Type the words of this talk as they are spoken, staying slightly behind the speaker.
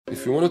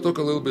if you want to talk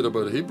a little bit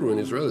about Hebrew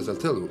and Israelis, I'll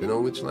tell you. You know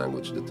which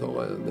language the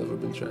Torah has never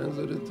been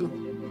translated to?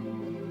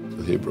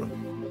 To Hebrew.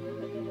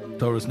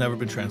 Torah's never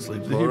been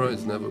translated to Torah Hebrew.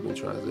 has never been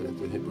translated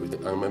to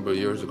Hebrew. I remember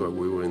years ago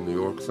we were in New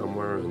York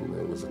somewhere, and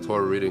there was a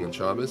Torah reading on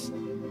Shabbos,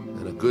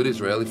 and a good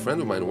Israeli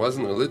friend of mine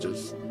wasn't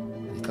religious.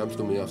 And he comes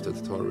to me after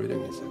the Torah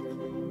reading, he said,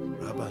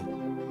 Rabbi,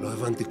 lo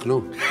havanti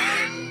klum.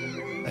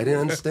 I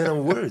didn't understand a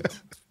word.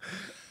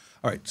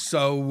 All right,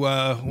 so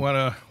want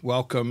to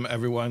welcome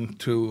everyone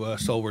to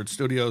Soulword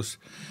Studios.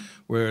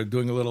 We're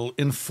doing a little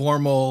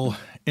informal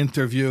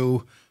interview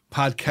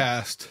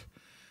podcast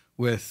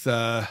with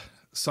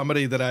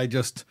somebody that I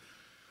just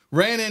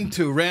ran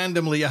into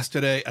randomly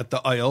yesterday at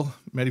the Isle.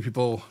 Many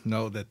people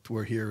know that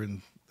we're here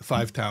in the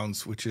Five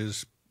Towns, which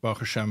is, Baruch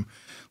Hashem,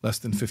 less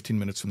than 15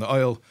 minutes from the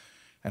Isle,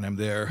 and I'm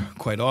there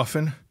quite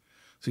often.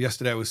 So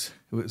yesterday it was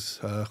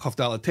Chof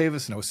Dalet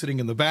Tevis, and I was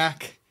sitting in the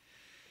back,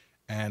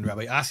 and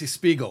Rabbi Asi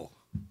Spiegel,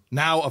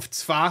 now of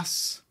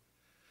Tzfas,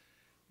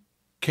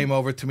 came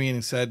over to me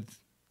and said,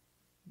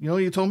 you know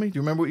what you told me? Do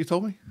you remember what you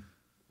told me?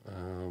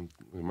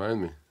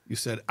 Remind me. You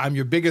said, I'm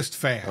your biggest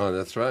fan. Oh,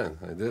 that's right.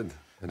 I did.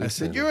 I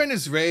said, you're an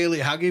Israeli.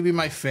 How can you be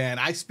my fan?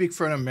 I speak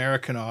for an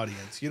American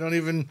audience. You don't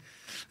even,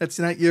 that's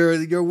not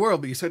your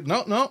world. But you said,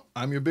 no,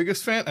 I'm your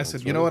biggest fan. I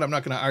said, you know what? I'm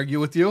not going to argue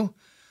with you.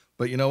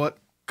 But you know what?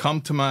 Come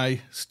to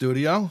my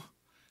studio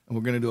and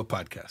we're going to do a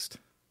podcast.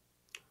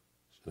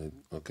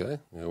 Okay,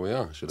 here we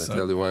are. Should I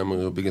tell you why I'm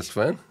your biggest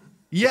fan?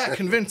 Yeah,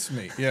 convince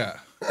me. Yeah.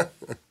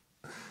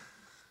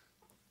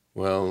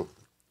 Well,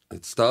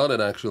 it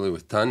started actually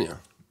with Tanya.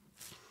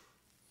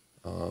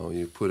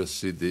 You put a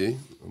CD,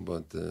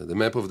 but the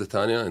map of the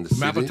Tanya and the CD.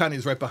 The map of Tanya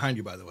is right behind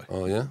you, by the way.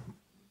 Oh, yeah?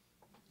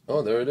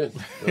 Oh, there it is.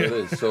 There it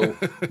is. So,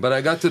 but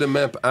I got to the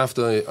map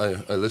after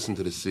I listened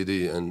to the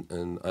CD,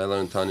 and I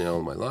learned Tanya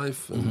all my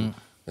life. And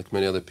like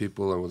many other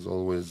people, I was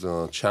always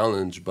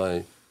challenged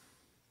by,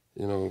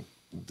 you know,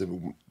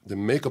 the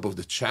makeup of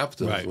the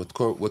chapters, right.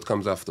 what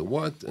comes after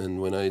what.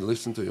 And when I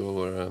listened to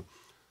your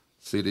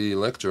CD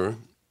lecture,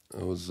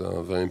 I was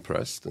very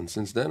impressed. And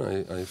since then,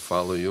 I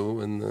follow you.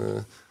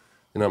 And,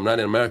 you know, I'm not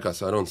in America,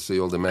 so I don't see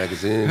all the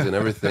magazines and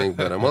everything.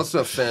 But I'm also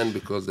a fan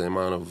because the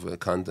amount of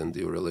content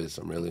you release.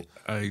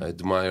 I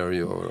admire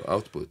your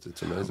output.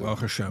 It's amazing. Well,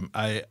 Hashem,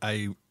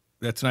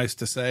 that's nice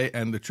to say.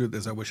 And the truth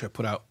is, I wish I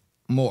put out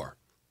more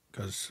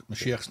because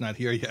Mashiach's not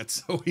here yet.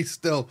 So he's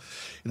still,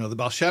 you know, the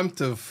Baal Shem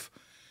Tov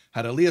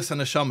had Aliyas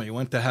HaNeshama. He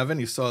went to heaven.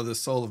 He saw the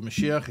soul of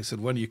Mashiach. He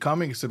said, when are you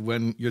coming? He said,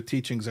 when your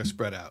teachings are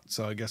spread out.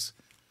 So I guess.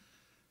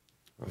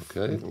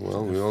 Okay.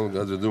 Well, we all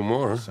got to do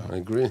more. So. I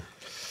agree.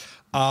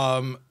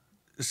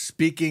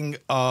 Speaking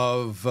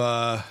of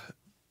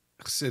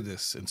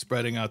Chassidus and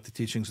spreading out the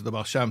teachings of the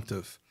Baal Shem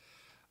Tov,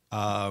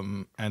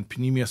 and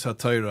Pnimius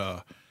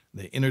HaTorah,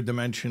 the inner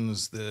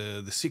dimensions,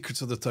 the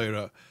secrets of the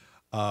Torah,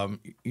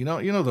 you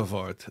know the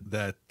word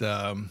that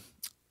the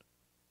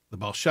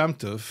Baal Shem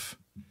Tov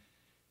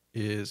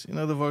is, you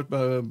know the word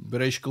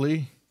Bereish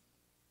Gli?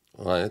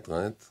 Right.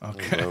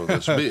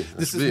 Okay.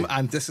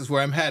 This is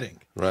where I'm heading.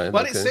 Right.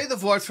 Well, say the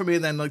word for me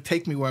and then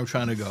take me where I'm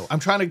trying to go. I'm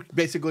trying to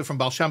basically from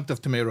Baal Shem Tov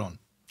to Meron.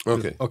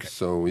 Okay.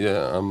 So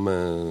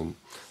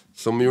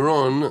so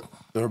Meron,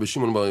 Rabbi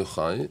Shimon Bar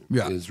Yochai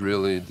is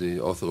really the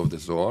author of the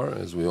Zohar,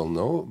 as we all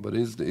know, but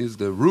is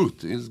the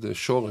root, is the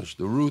shoresh,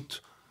 the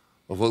root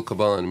of all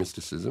Kabbalah and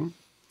mysticism,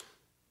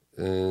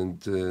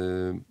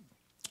 and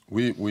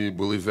we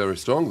believe very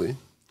strongly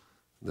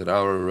that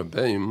our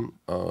Rebbeim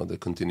are the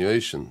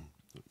continuation.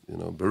 You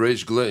know,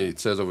 Bereish Glei, it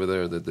says over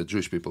there that the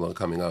Jewish people are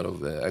coming out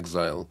of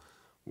exile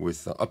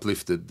with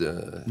uplifted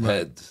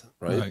head,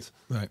 right?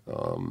 Right.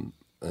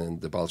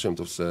 And the Baal Shem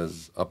Tov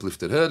says,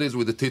 uplifted head is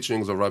with the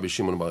teachings of Rabbi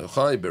Shimon Bar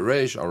Yochai,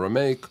 Bereish,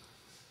 Aramaic.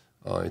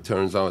 It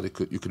turns out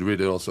you could read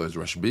it also as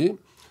Rashbi.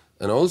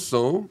 And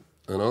also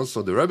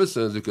the Rebbe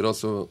says you could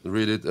also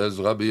read it as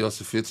Rabbi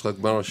Yosef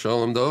Yitzchak Bar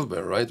Shalom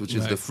Dovber, right? Which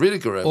is the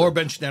Frierdiker Rebbe. Or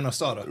Ben Shnei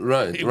Nosara.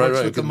 Right.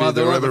 It could be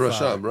the Rebbe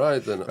Rashab,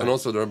 right? And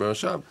also the Rebbe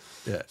Rashab.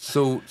 Yeah.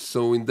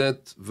 So in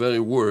that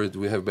very word,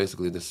 we have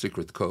basically the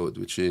secret code,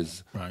 which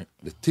is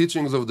the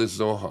teachings of the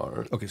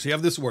Zohar. Okay, so you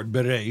have this word,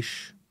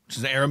 Bereish, which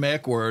is an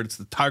Aramaic word. It's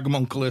the Targum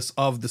Onkelos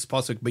of this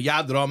pasuk.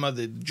 B'yad Rama,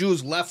 the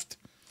Jews left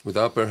with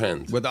the upper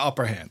hand. With the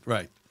upper hand,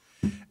 right.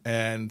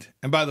 And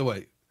by the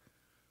way,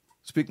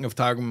 speaking of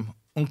Targum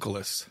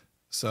Onkelos,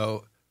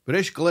 so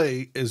Bereish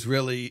Glei is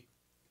really,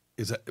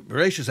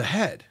 Bereish is a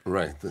head.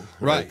 Right.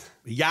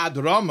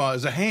 Yad Rama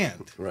is a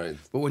hand. Right.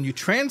 But when you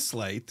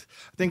translate,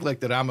 I think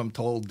like the Rambam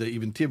told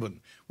Ibn Tibbon,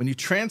 when you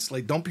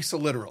translate, don't be so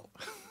literal.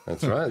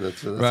 That's right.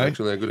 That's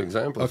actually a good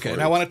example. Okay,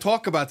 and I want to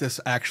talk about this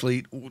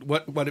actually,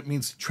 what it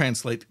means to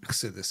translate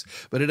Chassidus.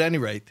 But at any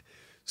rate,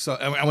 so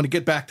I want to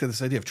get back to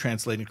this idea of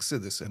translating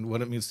Chassidus and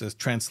what it means to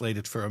translate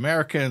it for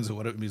Americans and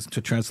what it means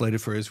to translate it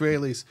for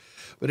Israelis.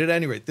 But at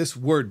any rate, this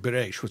word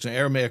Bereish, which is an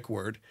Aramaic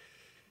word,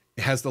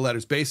 it has the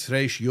letters Beis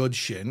Reish Yod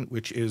Shin,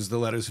 which is the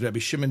letters Rabbi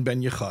Shimon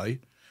ben Yochai,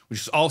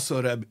 which is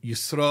also Rabbi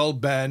Yisrael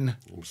ben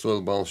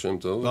Baal Shem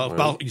Tov,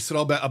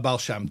 Yisrael ben Baal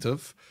Shem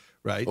Tov,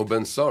 right? Or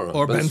Ben Sara.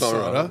 Or Ben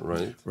Sara,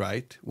 right.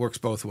 Right. Works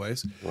both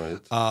ways. Right.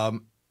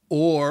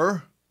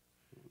 Or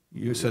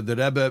You said the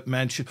Rebbe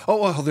mentioned.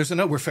 Oh, well, there's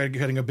another. We're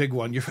getting a big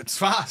one. You're at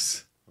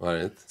Tzfas.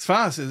 Right.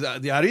 Tzfas is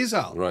the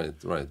Arizal. Right.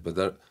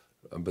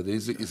 But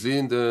is he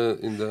in the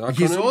acronym?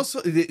 He's also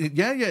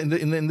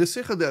in the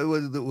Sikha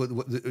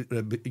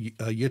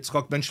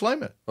Yitzchak ben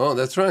Shlomo. Oh,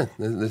 that's right.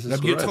 This is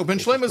Rabbi correct. Yitzchak ben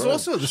Shlomo is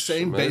also the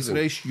same Beis Amazing.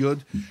 Reish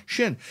Yud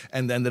Shin.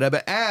 And then the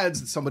Rebbe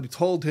adds that somebody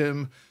told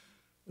him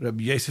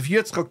Rabbi Yosef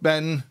Yitzchak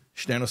ben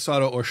Shnei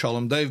Sara or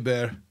Shalom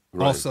Dovber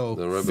Right. also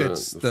the Rebbe,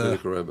 fits the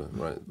Frierdiker Rebbe,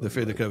 right? the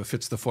Frierdiker Rebbe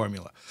fits the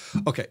formula.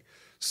 Okay,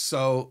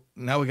 so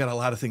now we got a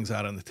lot of things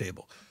out on the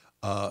table.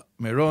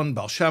 Meron,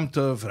 Baal Shem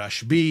Tov,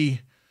 Rashbi,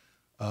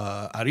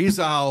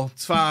 Arizal,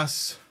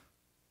 Tzfas.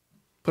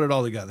 Put it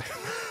all together.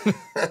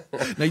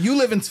 Now you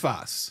live in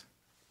Tzfas,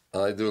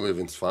 I do live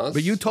in Tzfas.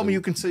 but you told me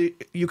and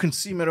you can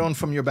see Meron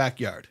from your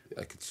backyard.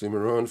 I can see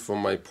Meron from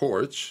my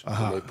porch,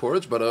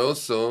 but I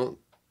also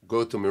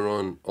go to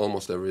Meron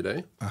almost every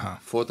day.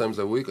 4 times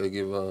a week, I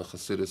give a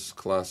Hasidus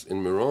class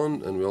in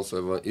Meron, and we also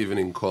have an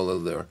evening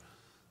kollel there.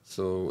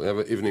 So we have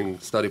an evening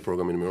study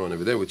program in Meron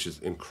every day, which is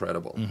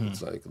incredible.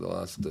 It's like the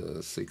last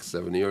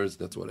 6-7 years,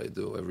 that's what I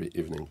do every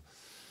evening.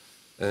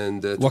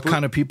 And What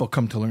kind of people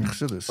come to learn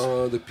Chassidus?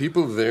 The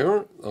people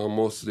there are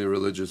mostly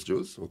religious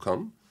Jews who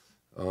come.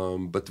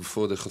 But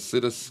for the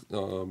Hasidus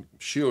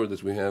shiur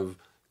that we have,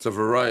 it's a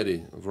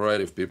variety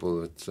of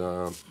people. It's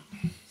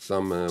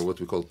some what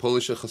we call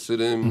Polish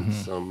Hasidim,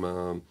 some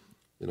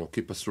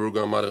Kippah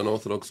Sruga, modern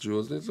Orthodox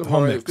Jews. There's a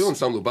variety of people, and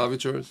some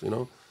Lubavitchers,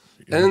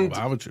 And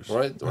Lubavitchers.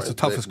 That's the right.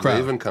 toughest crowd. They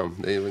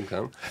even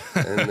come.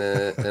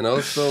 And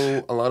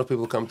also a lot of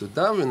people come to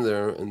daven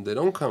there, and they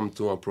don't come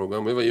to our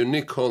program. We have a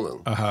unique kollel.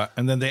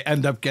 And then they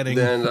end up getting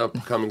They end up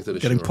coming to the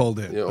Getting shiur. pulled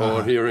in.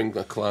 Or hearing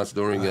a class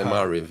during a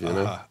Mariv,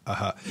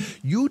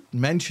 You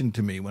mentioned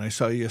to me when I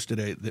saw you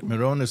yesterday that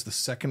Meron is the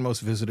second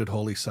most visited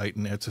holy site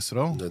in Eretz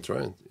Yisrael. That's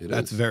right.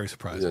 That's very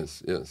surprising.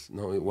 Yes.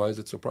 No, why is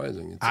it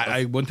surprising?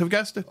 I wouldn't have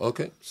guessed it.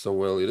 Okay, so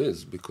well it is,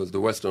 because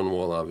the Western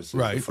Wall obviously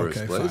Right, is the first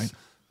okay, place. fine.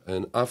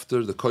 And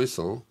after the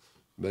Koisel,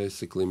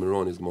 basically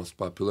Meron is most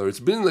popular. It's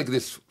been like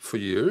this for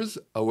years.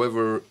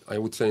 However, I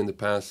would say in the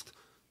past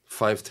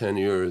 5-10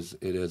 years,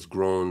 it has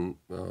grown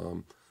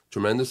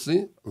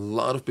tremendously. A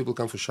lot of people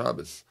come for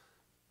Shabbos.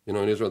 In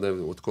Israel, they have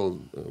what's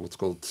called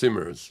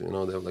zimmers.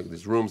 They have like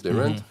these rooms they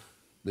rent.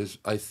 There's,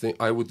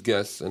 I would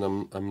guess, and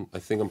I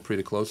think I'm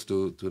pretty close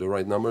to the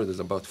right number. There's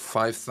about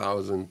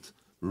 5,000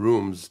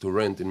 rooms to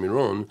rent in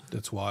Meron.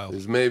 That's wild.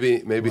 There's maybe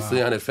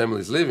 300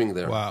 families living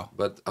there. Wow.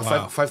 But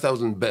Wow.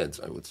 5,000 beds,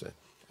 I would say.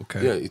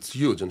 Okay. Yeah, it's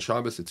huge. On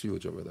Shabbos, it's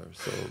huge over there.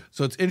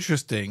 So it's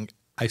interesting.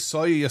 I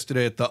saw you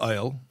yesterday at the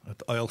Oil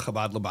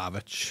Chabad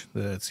Lubavitch,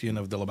 the tziyun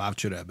of the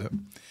Lubavitcher Rebbe.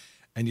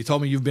 And you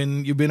told me you've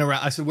been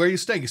around. I said, where are you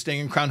staying? You staying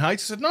in Crown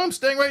Heights? I said, no, I'm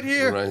staying right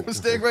here. Right. I'm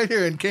staying right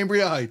here in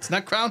Cambria Heights,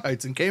 not Crown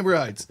Heights, in Cambria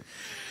Heights.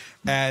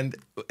 And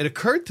it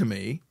occurred to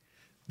me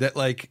that,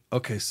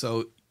 okay,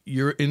 so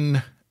you're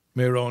in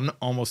Meron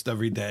almost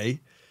every day.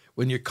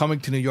 When you're coming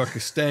to New York,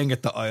 you're staying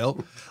at the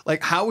Oil.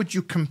 How would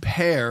you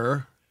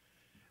compare?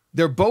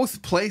 They're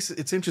both places.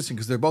 It's interesting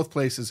because they're both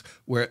places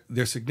where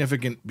they're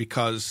significant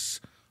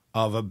because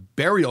of a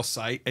burial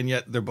site, and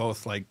yet they're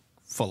both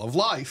full of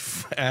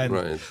life. And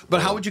Right.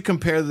 But how would you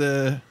compare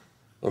the?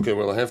 Okay,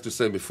 well, I have to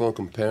say, before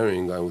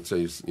comparing, I would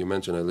say, you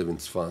mentioned I live in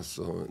Tzfas,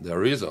 so the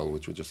Arizal,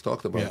 which we just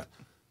talked about, Yeah.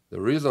 the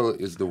Arizal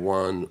is the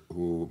one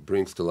who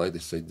brings to light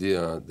this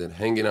idea that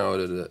hanging out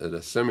at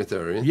a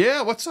cemetery...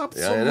 Yeah, what's up?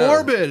 It's Yeah, so I know.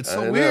 morbid. It's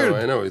so weird.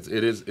 I know.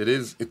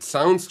 It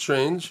sounds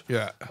strange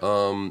Yeah.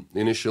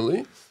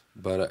 initially,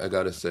 but I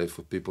got to say,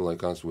 for people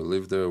like us, we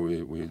live there,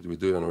 we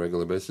do it on a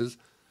regular basis,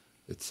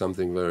 it's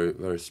something very,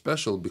 very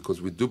special,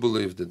 because we do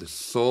believe that the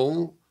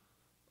soul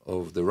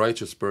of the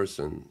righteous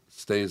person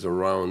stays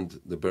around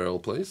the burial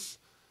place.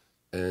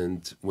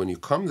 And when you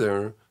come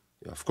there,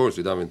 of course,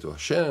 you dive into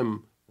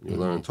Hashem, you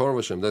learn Torah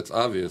Hashem. That's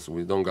obvious.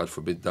 We don't, God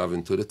forbid, dive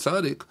into the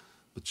tzaddik.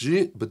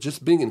 But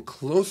just being in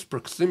close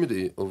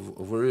proximity of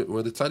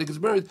where the tzaddik is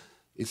buried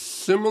is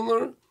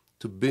similar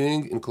to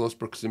being in close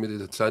proximity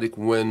to the tzaddik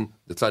when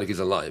the tzaddik is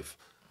alive.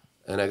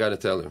 And I got to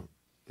tell you,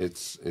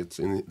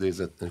 there's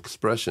an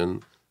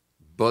expression,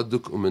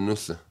 baduk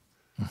umenusa.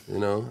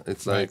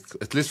 It's like,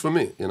 at least for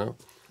me,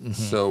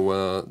 So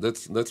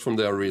that's from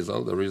the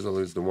Arizal. The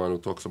Arizal is the one who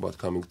talks about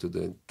coming to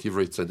the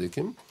Kivrei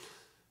Tzadikim.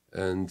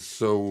 And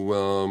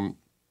so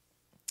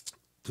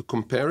to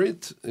compare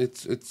it,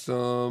 it's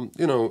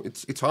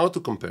hard to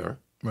compare,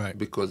 Right.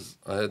 Because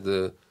I had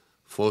the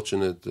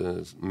fortunate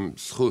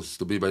schus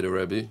to be by the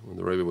Rebbe when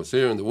the Rebbe was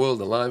here in the world,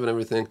 alive and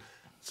everything.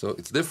 So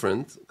it's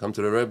different. Come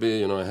to the Rebbe,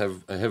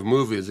 I have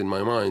movies in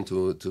my mind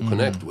to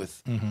connect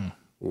with.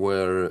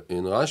 Where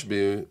in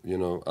Rashbi,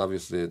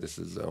 obviously this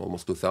is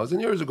almost 2,000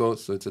 years ago,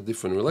 so it's a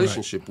different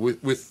relationship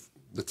with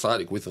the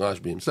tzaddik, with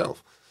Rashbi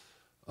himself.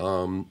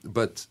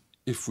 But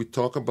if we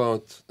talk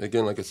about,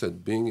 again, like I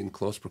said, being in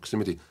close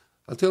proximity,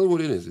 I'll tell you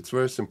what it is. It's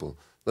very simple.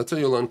 Let's say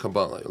you learn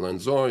Kabbalah, you learn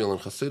Zohar, you learn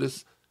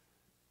Hasidus.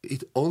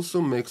 It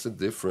also makes a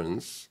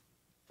difference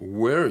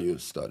where you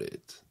study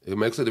it. It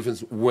makes a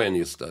difference when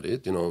you study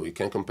it. You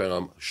can't compare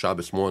a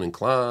Shabbos morning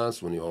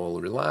class when you're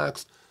all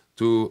relaxed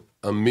to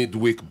a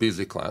midweek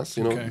busy class.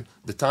 Okay.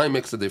 The time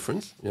makes a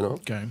difference.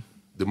 Okay.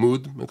 The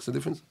mood makes a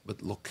difference,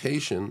 but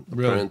location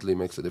apparently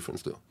makes a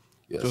difference too.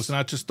 Yes. So it's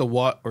not just the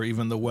what or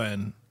even the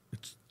when.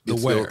 It's the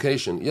It's where. the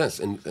location, yes.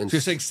 And So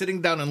you're saying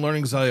sitting down and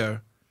learning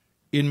Zohar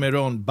in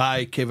Meron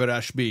by Kever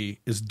Rashbi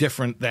is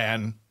different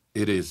than...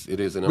 it is.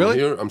 And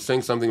Really? I'm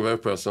saying something very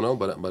personal,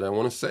 but I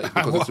want to say it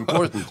because it's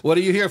important. What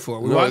are you here for?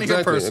 We No, want to hear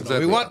exactly, personal.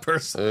 exactly. We want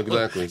personal.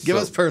 Exactly. Give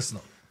So- us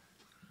personal.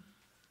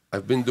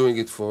 I've been doing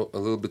it for a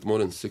little bit more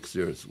than 6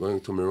 years, going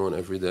to Meron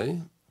every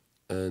day,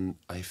 and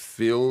I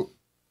feel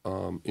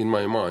in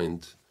my mind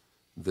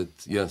that,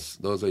 yes,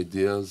 those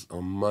ideas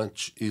are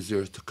much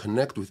easier to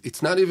connect with.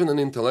 It's not even an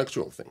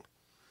intellectual thing.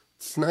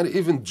 It's not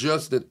even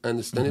just that I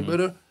understand it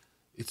better.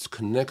 It's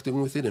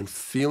connecting with it and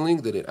feeling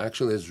that it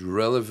actually has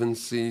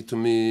relevancy to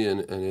me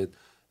and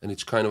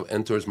it kind of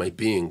enters my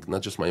being,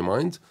 not just my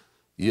mind.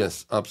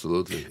 Yes,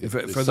 absolutely.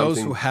 For those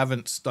who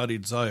haven't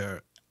studied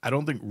Zohar, I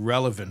don't think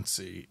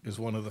relevancy is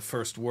one of the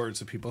first words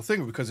that people think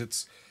of because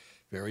it's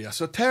very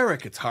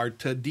esoteric. It's hard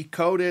to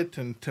decode it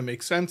and to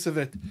make sense of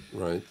it.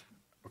 Right.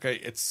 Okay,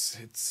 it's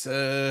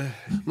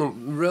No,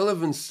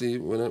 relevancy,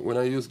 when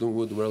I use the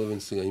word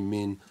relevancy, I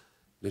mean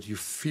that you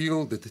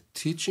feel that the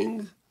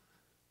teaching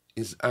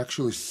is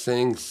actually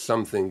saying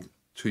something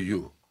to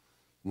you.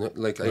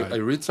 Like Right. I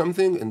read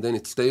something and then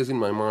it stays in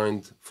my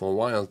mind for a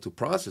while to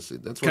process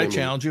it. That's what Can I I mean.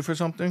 challenge you for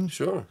something?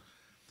 Sure.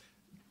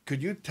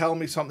 Could you tell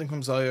me something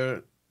from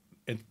Zohar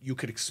and you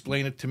could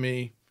explain it to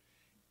me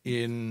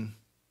in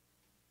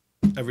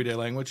everyday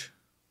language?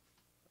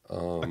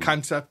 A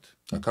concept?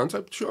 A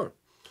concept? Sure.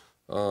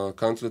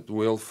 Concept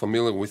we're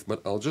familiar with,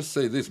 but I'll just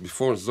say this.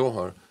 Before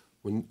Zohar,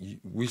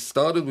 we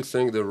started with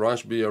saying the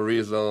Rashbi,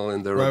 Arizal,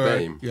 and the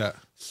Rabbeim. Yeah.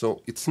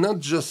 So it's not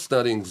just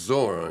studying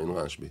Zohar in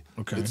Rashbi.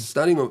 Okay. It's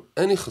studying of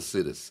any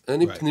Chassidus,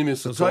 any Pnimius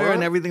So Torah. Zohar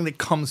and everything that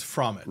comes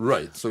from it.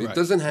 Right. So it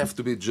doesn't have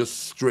to be just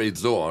straight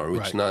Zohar,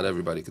 which Right. not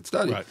everybody could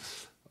study. Right.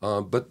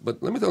 But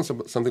let me tell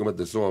you something about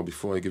the Zohar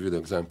before I give you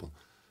the example.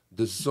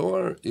 The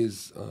Zohar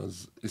is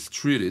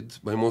treated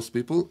by most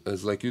people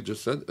as, like you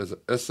just said, as an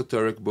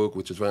esoteric book,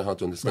 which is very hard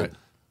to understand. Right.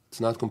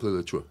 It's not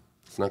completely true.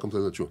 It's not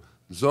completely true.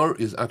 Zohar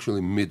is actually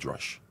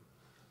Midrash.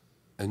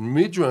 And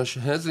Midrash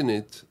has in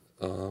it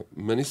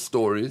many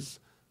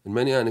stories and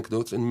many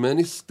anecdotes and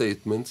many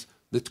statements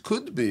that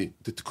could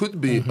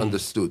be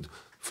understood.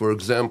 For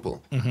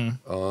example,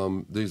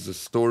 there's a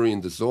story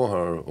in the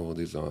Zohar, or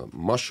there's a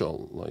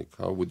mashal, like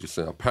how would you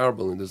say, a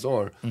parable in the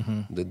Zohar,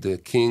 that the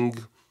king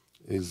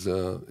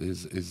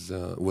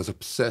was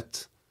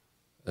upset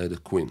at a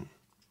queen,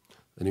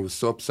 and he was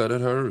so upset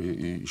at her,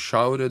 he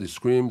shouted, he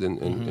screamed,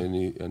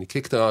 and he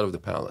kicked her out of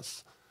the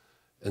palace.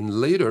 And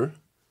later,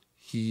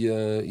 he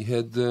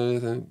had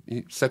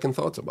second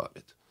thoughts about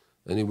it,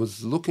 and he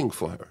was looking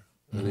for her,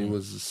 and he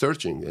was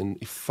searching, and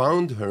he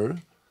found her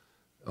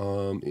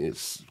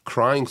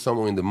crying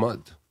somewhere in the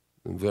mud,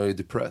 and very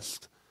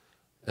depressed.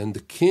 And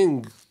the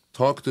king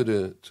talked to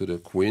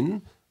the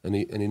queen, and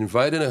he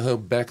invited her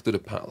back to the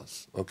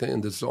palace. Okay,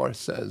 and the Zohar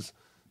says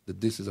that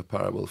this is a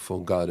parable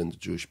for God and the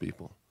Jewish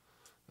people,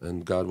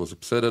 and God was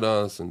upset at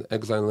us and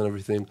exile and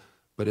everything.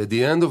 But at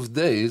the end of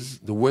days,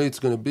 the way it's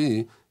going to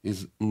be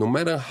is no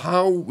matter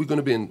how we're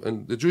going to be,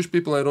 and the Jewish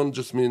people, I don't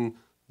just mean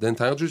the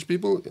entire Jewish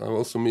people, I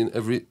also mean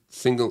every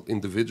single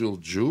individual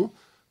Jew,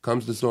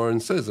 comes the Zohar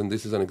and says, and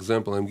this is an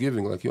example I'm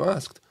giving, like you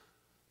asked,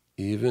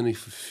 even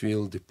if you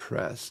feel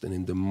depressed and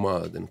in the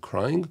mud and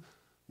crying,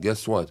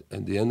 guess what?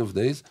 At the end of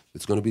days,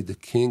 it's going to be the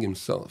king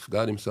himself.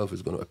 God himself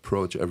is going to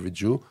approach every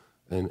Jew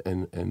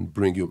and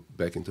bring you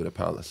back into the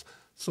palace.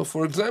 So,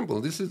 for example,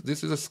 this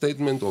is a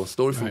statement or a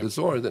story from the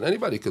Zohar that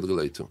anybody could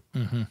relate to.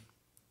 Mm-hmm.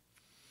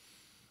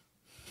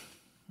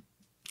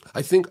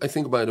 I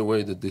think, by the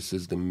way, that this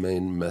is the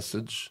main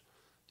message,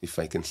 if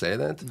I can say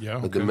that. Yeah,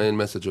 but the main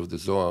message of the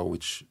Zohar,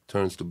 which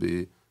turns to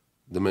be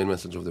the main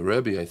message of the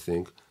Rebbe, I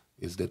think,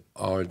 is that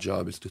our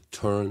job is to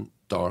turn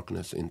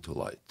darkness into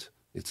light.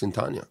 It's in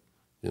Tanya.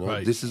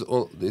 Right. This is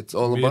all. It's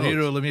all about.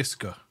 V'yiri'u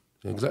l'miska.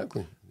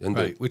 Exactly. And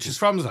Right, which is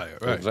from Zohar.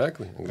 Right.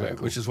 Exactly. Right,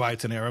 which is why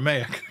it's in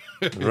Aramaic.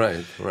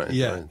 Right.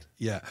 Yeah, Right.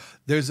 yeah.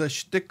 There's a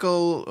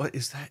shtickle.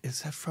 Is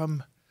that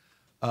from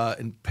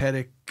in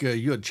Perek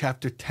Yud,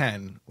 chapter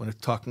 10, when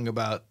it's talking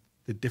about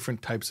the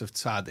different types of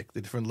tzaddik,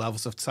 the different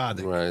levels of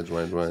tzaddik.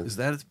 Right. Is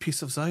that a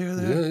piece of Zohar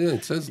there? Yeah.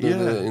 It says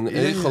that in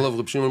Eichel of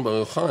Reb Shimon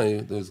Bar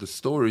Yochai, there's the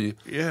story.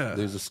 Yeah.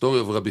 There's the story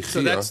of Rabbi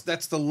So Chia.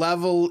 that's the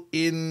level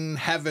in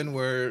heaven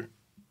where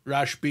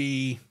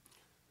Rashbi.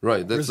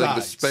 Right, that's like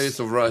the resides. space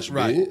of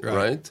Rashbi,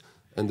 right?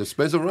 And the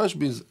space of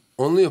Rashbi is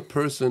only a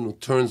person who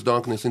turns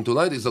darkness into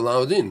light is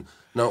allowed in.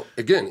 Now,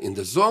 again, in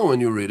the Zohar,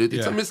 when you read it,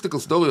 it's a mystical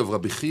story of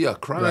Rabbi Chia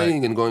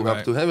crying and going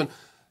up to heaven.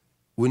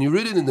 When you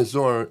read it in the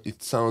Zohar,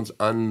 it sounds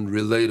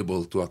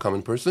unrelatable to a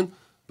common person,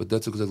 but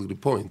that's exactly the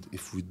point.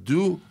 If we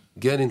do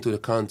get into the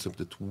concept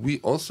that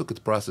we also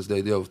could process the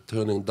idea of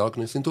turning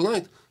darkness into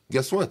light,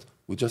 guess what?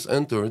 We just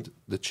entered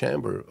the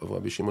chamber of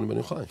Rabbi Shimon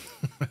ben Yochai.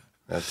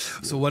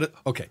 So what?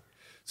 Okay.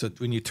 So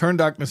when you turn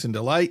darkness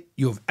into light,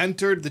 you have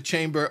entered the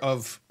chamber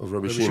of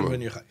Rabbi Shimon Shimon.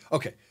 ben Yochai.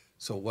 Okay.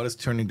 So what does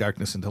turning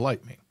darkness into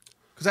light mean?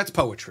 Because that's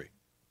poetry.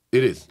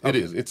 It is. It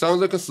is. It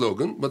sounds like a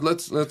slogan, but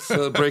let's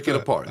break it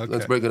apart. Okay.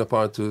 Let's break it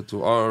apart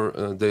to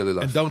our daily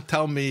life. And don't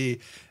tell me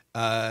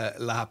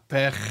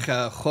lahapech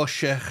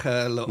choshech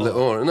leor.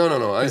 Leor.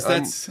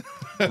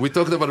 No. We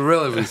talked about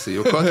relevancy.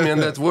 You caught me on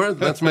that word.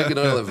 Let's make it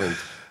relevant.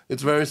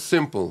 It's very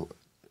simple.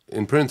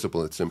 In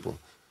principle, it's simple.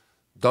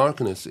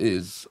 Darkness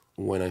is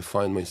when I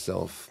find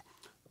myself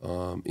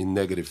in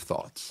negative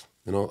thoughts.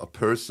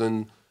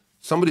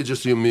 Somebody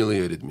just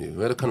humiliated me.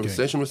 We had a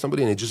conversation with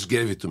somebody and he just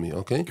gave it to me,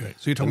 okay?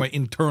 So you're talking about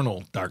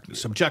internal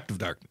darkness, subjective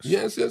darkness.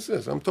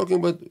 Yes. I'm talking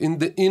about in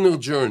the inner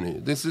journey.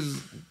 This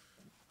is,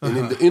 and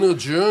in the inner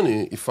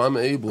journey, if I'm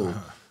able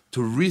to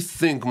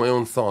rethink my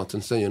own thoughts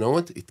and say, you know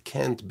what, it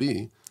can't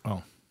be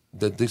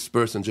that this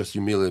person just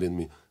humiliated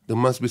me. There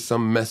must be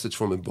some message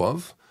from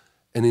above.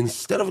 And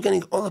instead of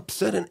getting all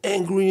upset and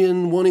angry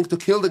and wanting to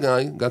kill the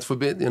guy, God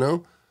forbid,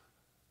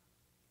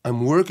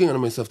 I'm working on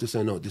myself to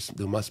say, no,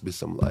 there must be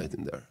some light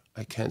in there.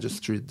 I can't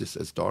just treat this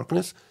as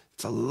darkness.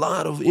 It's a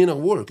lot of inner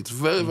work. It's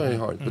very, very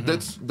hard. But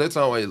that's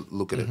how I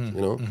look at it,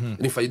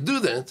 And if I do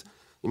that,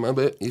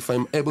 if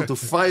I'm able to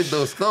fight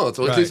those thoughts,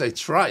 or at least I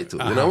try to,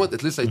 you know what?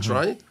 At least I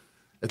try.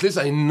 At least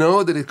I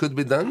know that it could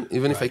be done,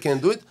 even if I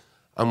can't do it.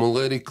 I'm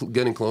already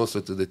getting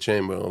closer to the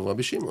chamber of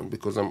Rabbi Shimon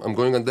because I'm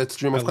going on that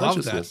stream of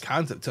consciousness. I love that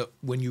concept. So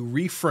when you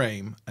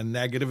reframe a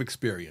negative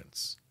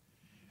experience,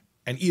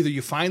 and either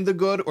you find the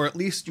good or at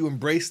least you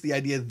embrace the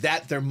idea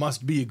that there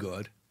must be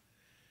good,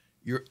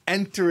 you're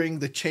entering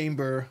the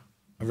chamber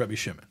of Rabbi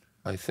Shimon.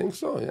 I think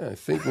so, yeah. I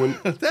think when...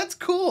 That's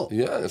cool.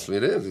 Yes,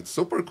 it is. It's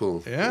super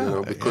cool.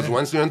 Yeah. Because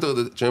once you enter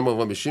the chamber of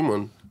Rabbi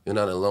Shimon, you're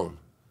not alone.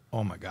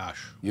 Oh, my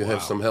gosh. You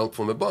have some help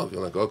from above.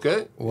 You're like,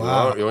 okay,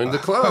 wow. you're in the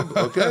club,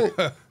 okay.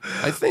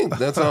 I think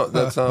that's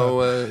how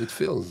it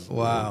feels.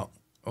 Wow.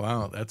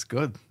 That's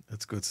good.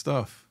 That's good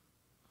stuff.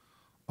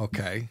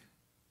 Okay.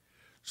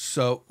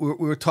 So we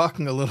were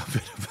talking a little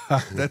bit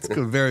about, that's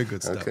good, very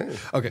good stuff.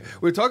 Okay.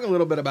 We were talking a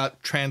little bit about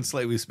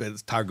we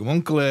spent Targum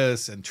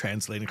Onkelos and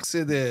translating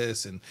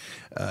Chassidus and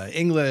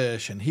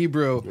English and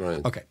Hebrew.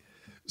 Right. Okay.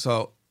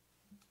 So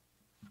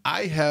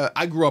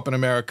I grew up in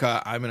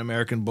America. I'm an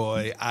American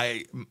boy.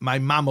 My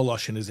mama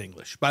lashon is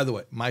English. By the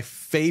way, my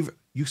favorite,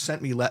 you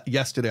sent me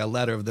yesterday a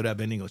letter of the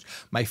Rebbe in English.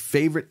 My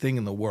favorite thing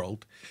in the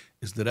world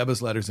is the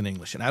Rebbe's letters in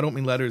English. And I don't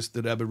mean letters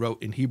the Rebbe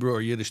wrote in Hebrew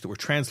or Yiddish that were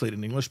translated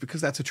in English because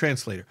that's a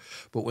translator.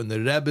 But when the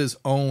Rebbe's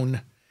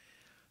own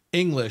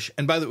English,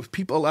 and by the way,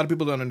 a lot of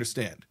people don't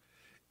understand.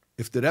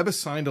 If the Rebbe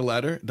signed a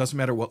letter, it doesn't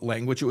matter what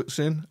language it was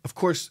in. Of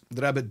course,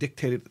 the Rebbe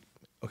dictated.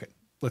 Okay,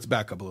 let's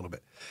back up a little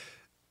bit.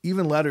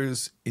 Even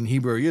letters in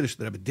Hebrew or Yiddish,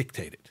 the Rebbe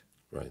dictated.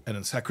 Right. And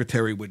the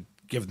secretary would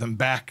give them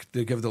back,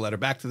 to give the letter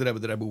back to the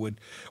Rebbe would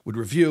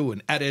review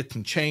and edit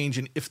and change.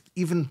 And if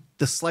even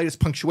the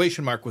slightest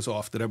punctuation mark was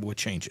off, the Rebbe would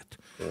change it.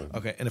 Right.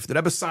 Okay. And if the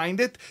Rebbe signed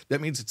it,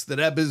 that means it's the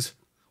Rebbe's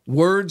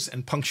words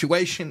and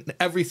punctuation.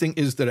 Everything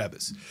is the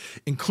Rebbe's,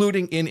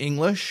 including in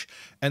English.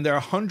 And there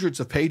are hundreds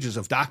of pages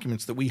of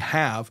documents that we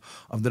have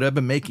of the Rebbe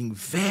making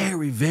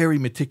very, very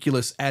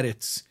meticulous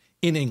edits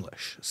in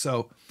English.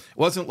 So it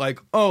wasn't like,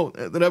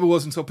 the Rebbe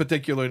wasn't so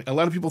particular. A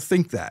lot of people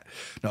think that.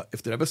 No,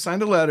 if the Rebbe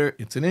signed a letter,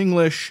 it's in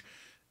English.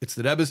 It's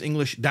the Rebbe's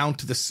English down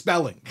to the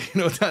spelling,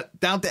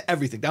 down to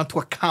everything, down to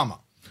a comma.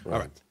 Right. All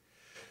right.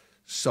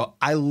 So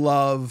I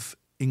love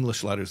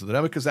English letters of the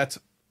Rebbe because that's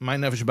my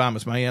Nefesh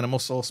Bamas, my animal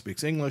soul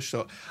speaks English.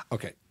 So,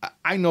 okay,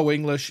 I know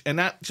English, and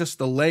not just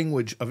the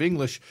language of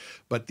English,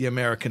 but the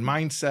American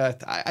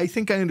mindset. I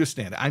think I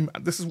understand.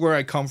 This is where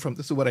I come from.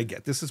 This is what I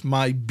get. This is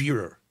my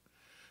beer.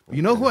 Okay.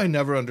 You know who I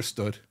never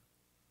understood?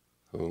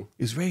 Who?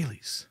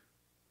 Israelis.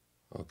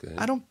 Okay.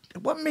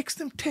 What makes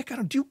them tick?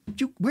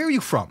 Where are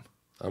you from?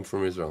 I'm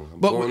from Israel. I'm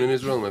born in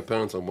Israel. My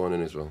parents are born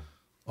in Israel.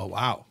 Oh,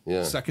 wow.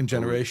 Yeah. Second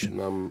generation.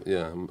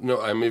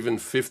 I'm even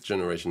fifth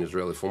generation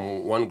Israeli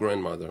from one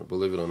grandmother,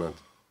 believe it or not.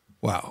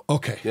 Wow.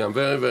 Okay. Yeah, I'm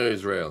very, very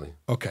Israeli.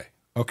 Okay.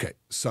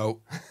 So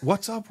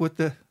what's up with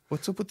the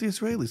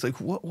Israelis? Like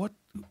what?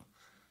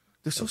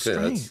 They're so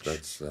strange.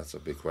 That's a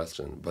big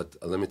question. But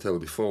let me tell you,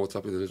 before what's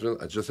up with Israel,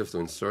 I just have to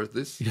insert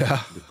this.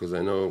 Yeah. Because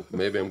I know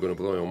maybe I'm going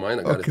to blow your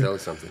mind. I got to tell you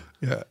something.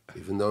 Yeah.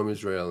 Even though I'm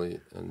Israeli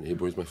and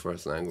Hebrew is my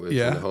first language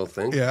and the whole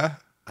thing. Yeah.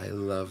 I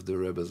love the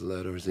Rebbe's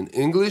letters in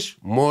English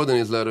more than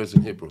his letters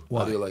in Hebrew. Why?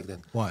 How do you like that?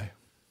 Why?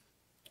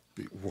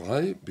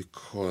 Why?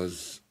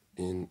 Because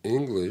in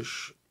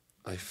English,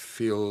 I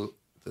feel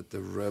that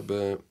the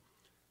Rebbe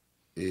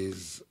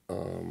is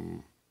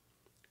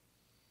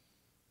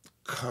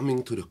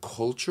coming to the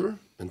culture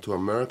and to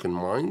American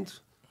mind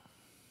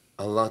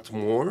a lot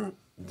more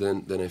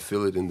than I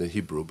feel it in the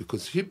Hebrew.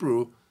 Because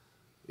Hebrew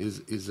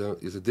is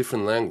a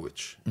different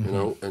language,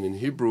 and in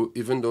Hebrew,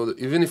 even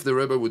if the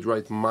Rebbe would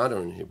write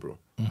modern Hebrew,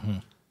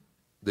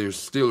 there's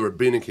still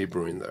rabbinic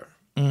Hebrew in there.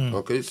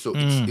 Okay, so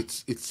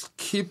it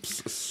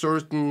keeps a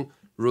certain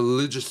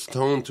religious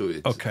tone to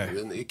it. Okay,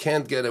 and you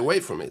can't get away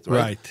from it,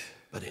 right?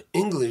 But in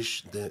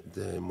English,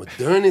 the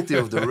modernity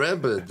of the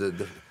Rebbe,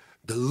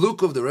 the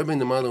look of the Rebbe in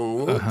the modern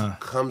world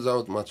comes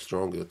out much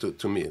stronger.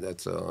 To me,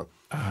 that's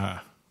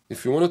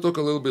If you want to talk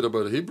a little bit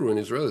about Hebrew and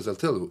Israelis, I'll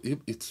tell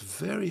you, it's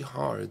very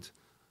hard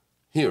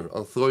Here,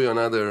 I'll throw you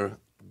another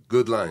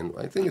good line.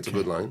 I think it's a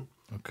good line.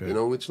 Okay. You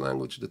know which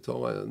language the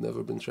Torah has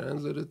never been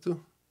translated to?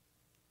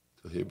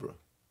 To Hebrew.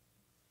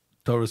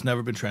 Torah's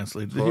never been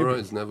translated to Torah Hebrew.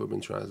 has never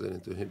been translated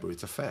into Hebrew.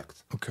 It's a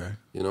fact. Okay.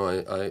 You know,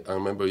 I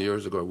remember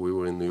years ago we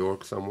were in New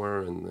York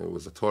somewhere, and there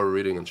was a Torah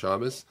reading on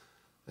Shabbos,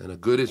 and a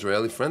good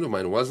Israeli friend of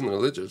mine who wasn't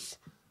religious,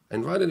 I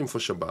invited him for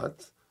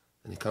Shabbat,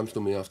 and he comes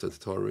to me after the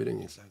Torah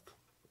reading. He's like,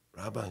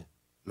 Rabbi,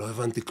 lo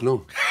havanti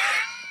klum.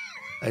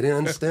 I didn't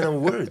understand a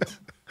word.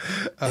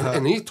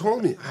 And he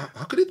told me,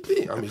 how could it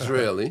be? I'm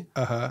Israeli.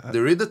 They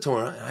read the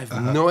Torah, and I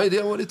have no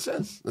idea what it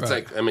says. It's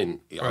like, I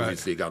mean, he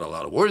obviously got a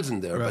lot of words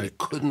in there, but he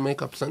couldn't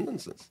make up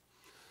sentences.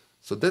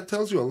 So that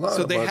tells you a lot.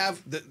 So about...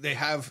 they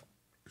have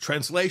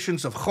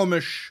translations of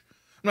Chumash.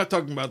 I'm not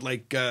talking about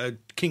like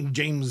King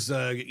James,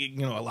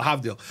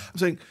 Lahavdil. I'm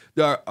saying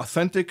there are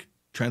authentic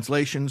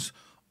translations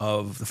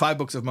of the 5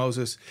 books of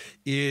Moses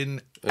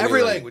in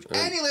every language,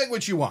 any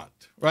language you want,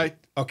 right?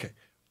 Okay,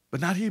 but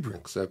not Hebrew.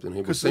 Except in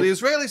Hebrew. Because the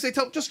Israelis, they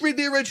tell just read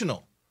the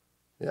original.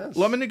 Yes.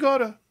 Lama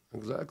Nigoda.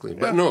 Exactly.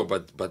 Yeah.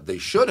 But they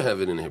should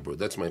have it in Hebrew.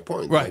 That's my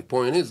point. Right. My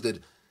point is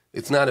that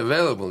it's not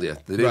available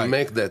yet. They didn't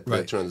make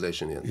that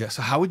translation yet. Yeah,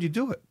 so how would you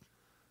do it?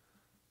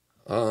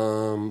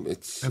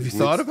 Have you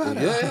thought about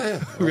it?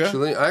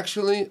 Yeah.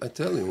 Actually, I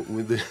tell you,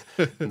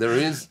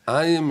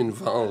 I am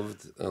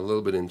involved a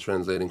little bit in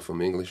translating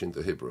from English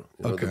into Hebrew.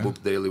 You know, the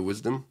book Daily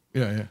Wisdom.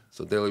 Yeah.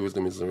 So Daily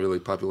Wisdom is a really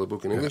popular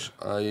book in English.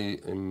 I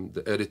am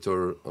the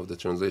editor of the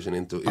translation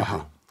into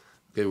Hebrew.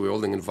 Okay, we're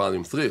holding in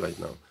volume 3 right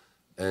now.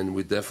 And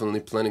we're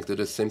definitely planning to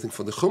do the same thing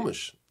for the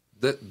Chumash.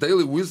 That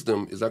Daily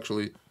Wisdom is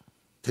actually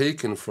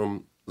taken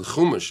from the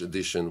Chumash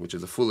edition, which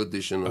is a full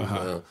edition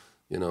of,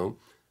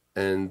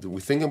 and we're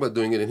thinking about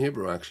doing it in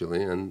Hebrew,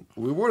 actually, and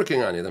we're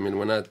working on it. I mean,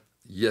 we're not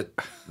yet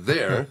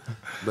there,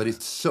 but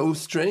it's so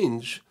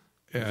strange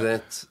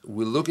that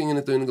we're looking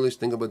into English,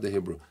 think about the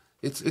Hebrew.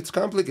 It's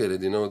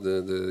complicated, you know.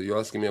 You're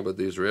asking me about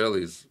the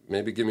Israelis.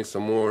 Maybe give me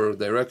some more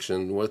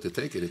direction where to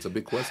take it. It's a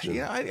big question.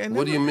 Yeah, I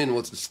what do you mean?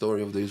 What's the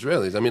story of the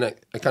Israelis? I mean, I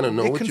kind of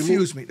know what you mean. It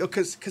confused me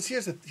because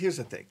here's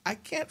the thing. I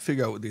can't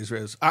figure out what the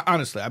Israelis.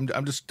 Honestly,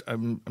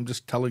 I'm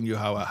just telling you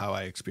how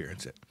I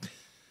experience it.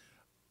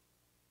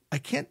 I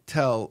can't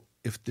tell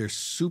if they're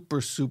super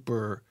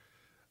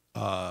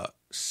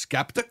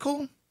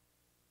skeptical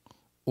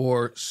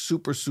or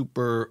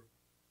super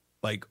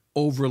like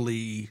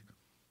overly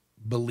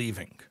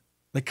believing.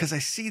 Like, because I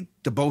see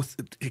the both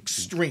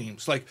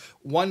extremes. Like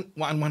on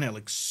one hand,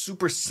 like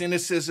super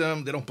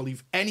cynicism, they don't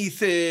believe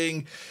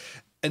anything,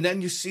 and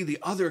then you see the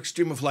other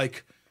extreme of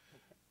like,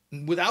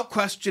 without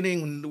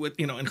questioning,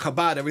 in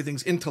Chabad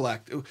everything's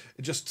intellect,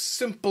 just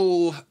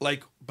simple,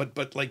 like,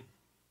 but like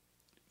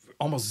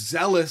almost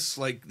zealous,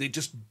 like they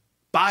just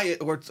buy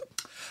it, or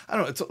I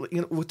don't know. It's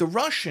with the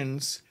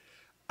Russians,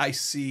 I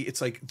see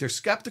it's like they're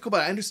skeptical, but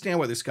I understand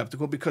why they're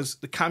skeptical because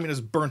the communists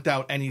burnt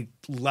out any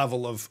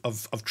level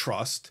of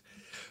trust.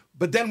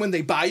 But then when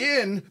they buy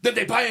in,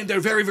 they're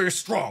very, very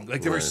strong.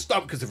 Like they're very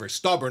stubborn because they're very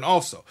stubborn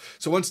also.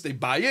 So once they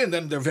buy in,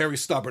 then they're very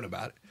stubborn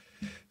about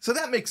it. So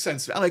that makes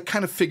sense. I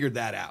kind of figured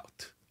that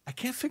out. I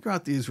can't figure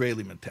out the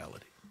Israeli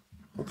mentality.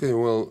 Okay,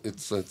 well,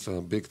 it's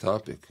a big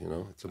topic, you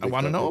know. I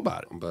want to know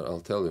about it. But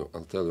I'll tell you.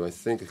 I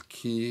think a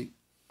key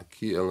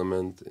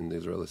element in the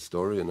Israeli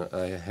story, and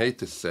I hate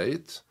to say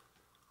it,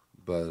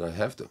 but I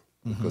have to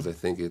because I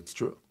think it's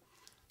true.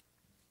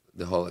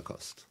 The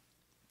Holocaust.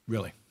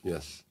 Really?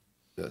 Yes.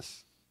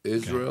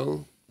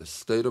 Israel, the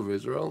state of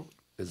Israel,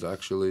 is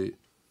actually,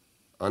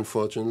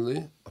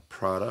 unfortunately, a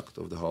product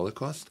of the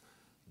Holocaust.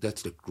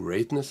 That's the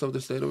greatness of the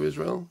state of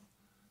Israel,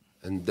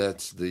 and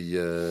that's the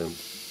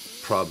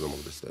problem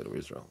of the state of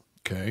Israel.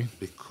 Okay.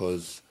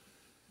 Because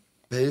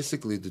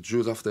basically the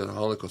Jews after the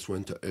Holocaust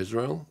went to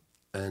Israel,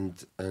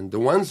 and the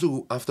ones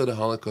who after the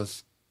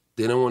Holocaust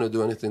didn't want to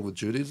do anything with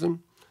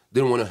Judaism,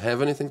 didn't want to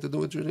have anything to do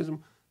with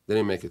Judaism, they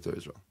didn't make it to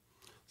Israel.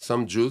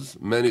 Some Jews,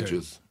 many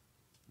Jews,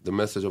 the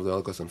message of the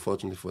Holocaust,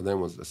 unfortunately for them,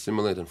 was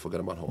assimilate and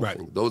forget about the whole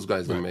thing. Those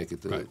guys didn't make it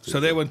to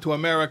So they went to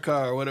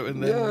America or whatever.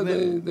 And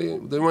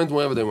they went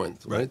wherever they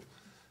went, right?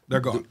 They're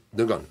gone.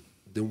 They're gone.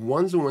 The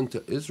ones who went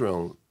to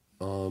Israel,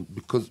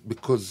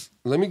 because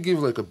let me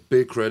give like a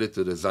big credit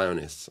to the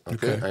Zionists.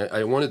 Okay,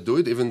 I want to do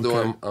it, even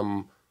though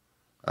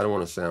I don't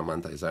want to say I'm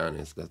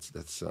anti-Zionist. That's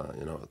it's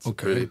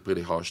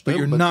pretty harsh. But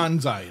you're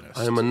non-Zionist.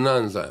 I am a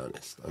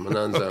non-Zionist.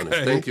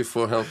 Thank you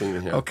for helping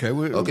me here.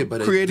 Okay,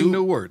 but creating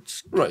new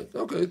words. Right.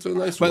 Okay, it's a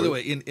nice word. By the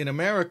way, in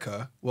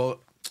America, well,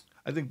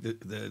 I think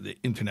the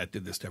internet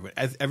did this to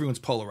everyone. Everyone's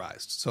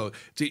polarized. So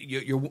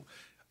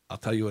I'll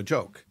tell you a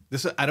joke.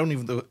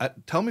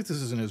 Tell me if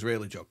this is an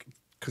Israeli joke,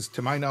 because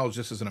to my knowledge,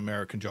 this is an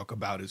American joke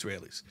about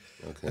Israelis.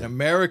 Okay. An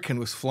American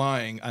was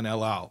flying on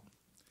El Al,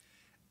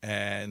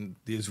 and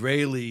the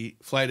Israeli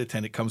flight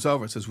attendant comes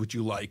over and says, "Would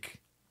you like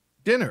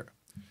dinner?"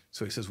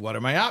 So he says, "What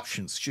are my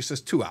options?" She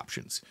says, 2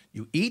 options.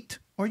 You eat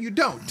or you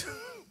don't.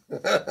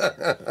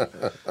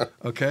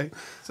 Okay?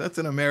 So that's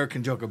an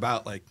American joke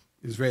about like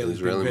Israeli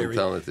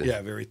mentality.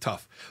 Yeah, very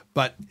tough.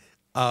 But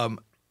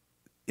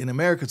in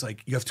America, it's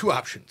like you have 2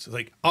 options. It's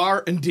like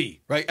R and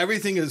D, right?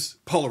 Everything is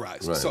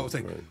polarized. So it's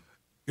like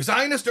You're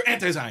Zionist or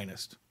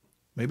anti-Zionist?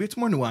 Maybe it's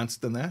more nuanced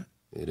than that.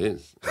 It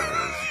is.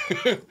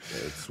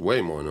 It's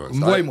way more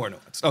nuanced. Way more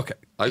nuanced. Okay.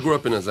 I grew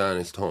up in a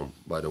Zionist home,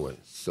 by the way,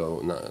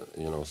 so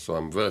so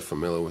I'm very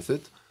familiar with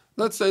it.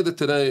 Let's say that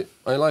today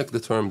I like the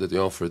term that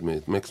you offered me.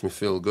 It makes me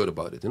feel good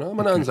about it. I'm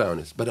a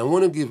non-Zionist, but I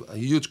want to give a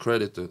huge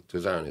credit to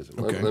Zionism.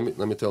 Okay.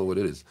 Let me tell what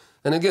it is.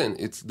 And again,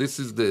 this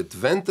is the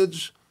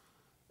advantage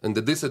and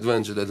the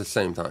disadvantage at the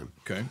same time.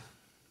 Okay.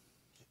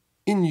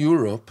 In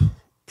Europe,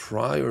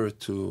 prior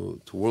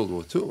to World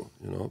War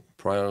II,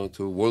 prior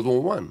to World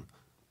War I,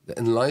 the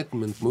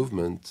Enlightenment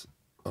movement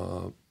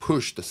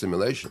pushed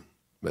assimilation,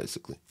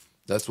 basically.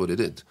 That's what it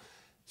did.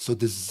 So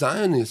the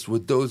Zionists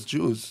with those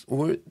Jews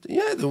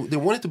they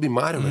wanted to be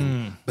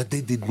modern, but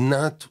they did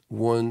not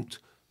want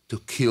to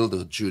kill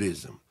the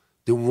Judaism.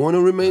 They want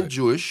to remain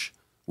Jewish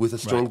with a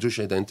strong Jewish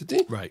identity,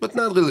 but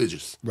not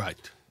religious.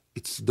 Right.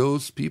 It's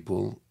those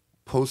people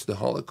post the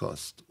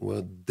Holocaust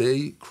where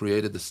they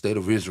created the state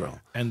of Israel.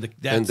 And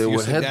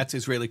that's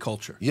Israeli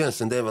culture.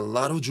 Yes, and they have a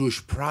lot of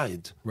Jewish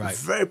pride. Right.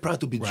 They're very proud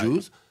to be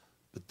Jews,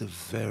 but they're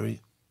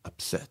very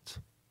upset.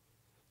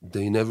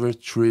 They never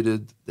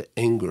treated the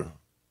anger.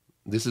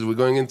 We're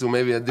going into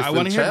maybe a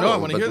different channel. I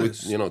want to hear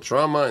this.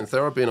 Trauma and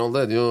therapy and all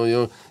that.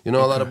 You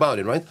know a lot about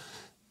it, right?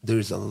 There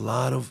is a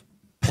lot of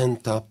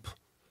pent up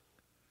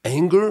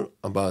anger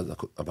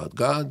about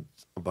God,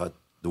 about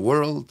the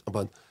world,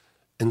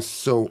 and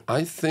so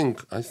I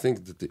think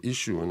that the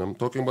issue, and I'm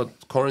talking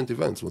about current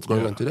events, what's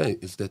going on today,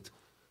 is that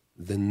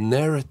the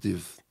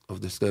narrative of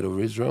the state of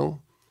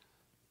Israel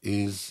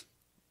is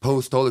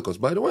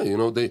post-Holocaust. By the way,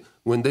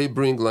 when they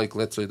bring, like,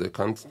 let's say, the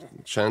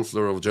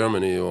Chancellor of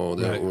Germany or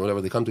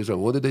whatever, they come to Israel,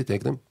 what did they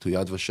take them? To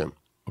Yad Vashem.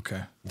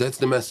 Okay. That's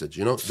the message,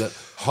 that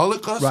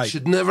Holocaust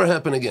should never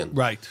happen again.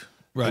 Right.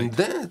 And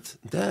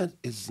that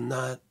is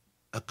not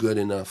a good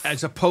enough.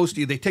 As opposed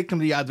to, they take them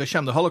to Yad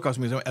Vashem, the Holocaust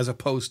Museum, as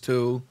opposed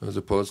to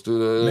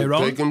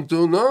take him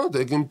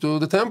to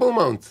the Temple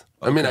Mount.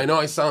 Okay. I mean, I know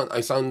I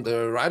sound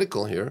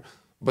radical here,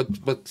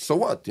 but so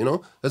what?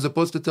 As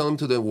opposed to tell him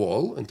to the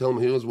wall and tell him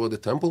here's where the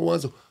temple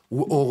was,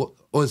 or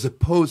as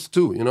opposed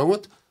to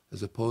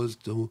as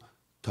opposed to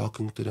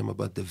talking to them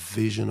about the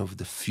vision of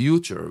the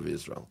future of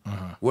Israel.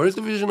 Where is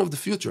the vision of the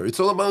future? It's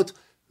all about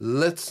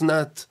let's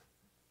not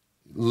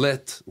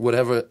let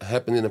whatever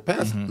happened in the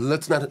past,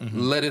 let's not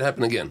let it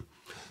happen again.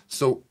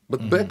 So,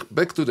 but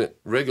back to the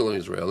regular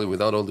Israeli,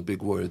 without all the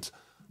big words,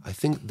 I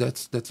think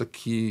that's a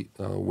key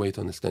way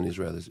to understand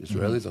Israelis.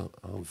 Israelis are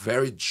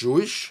very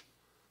Jewish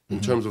in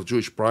terms of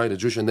Jewish pride, a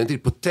Jewish identity,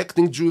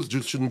 protecting Jews.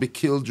 Jews shouldn't be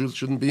killed. Jews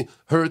shouldn't be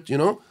hurt,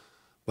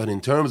 But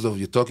in terms of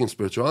you're talking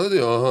spirituality,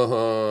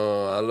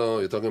 hello,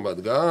 you're talking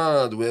about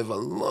God. We have a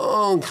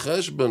long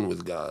cheshbon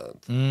with God.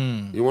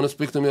 You want to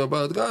speak to me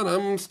about God?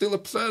 I'm still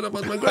upset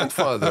about my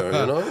grandfather,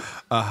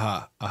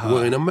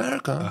 We're in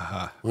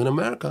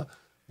America.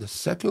 The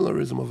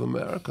secularism of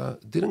America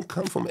didn't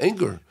come from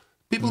anger.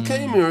 People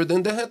came here,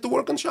 then they had to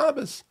work on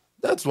Shabbos.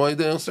 That's why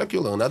they are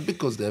secular, not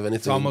because they have anything.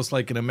 It's almost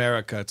like in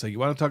America. It's like, you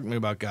want to talk to me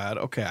about God?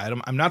 Okay,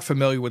 I'm not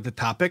familiar with the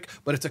topic,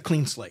 but it's a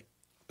clean slate.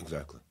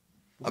 Exactly.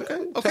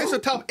 Okay. So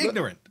tell me,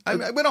 ignorant.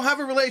 We don't have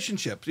a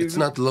relationship. It's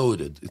not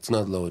loaded.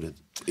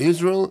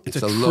 Israel, it's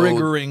a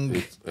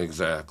triggering.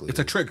 Exactly. It's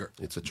a trigger.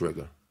 It's a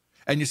trigger.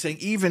 And you're saying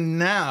even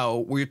now,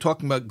 where you're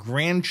talking about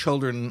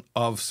grandchildren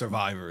of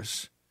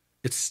survivors,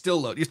 it's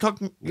still loaded.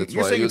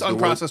 You're saying it's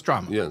unprocessed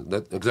trauma. Yeah,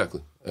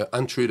 exactly.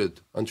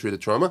 Untreated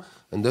trauma,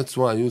 and that's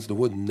why I use the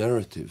word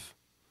narrative,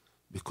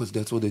 because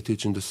that's what they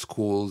teach in the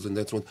schools, and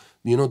that's what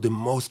the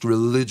most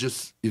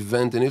religious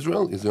event in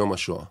Israel is Yom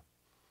HaShoah.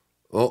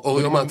 What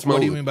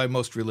do you mean by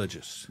most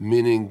religious?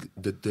 Meaning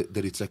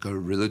that it's like a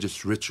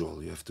religious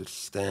ritual. You have to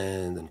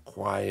stand and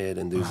quiet,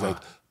 and there's like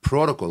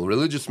protocol.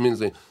 Religious means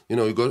that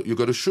you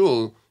go to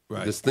shul.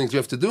 Right. There's things you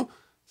have to do.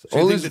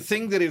 So the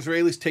thing that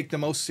Israelis take the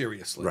most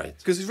seriously, right?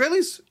 Because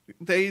Israelis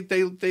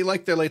they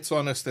like their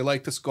Leitzonis, they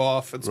like to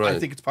scoff. I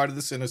think it's part of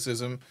the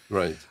cynicism,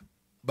 right?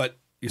 But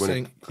you're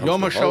saying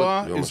Yom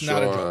HaShoah is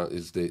not a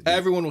joke.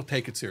 Everyone will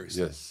take it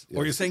seriously. Yes.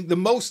 Or you're saying the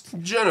most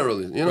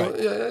generally,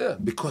 yeah,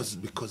 because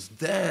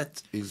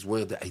that is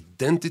where the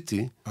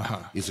identity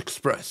is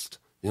expressed.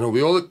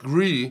 We all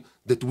agree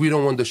that we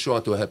don't want the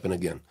Shoah to happen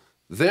again.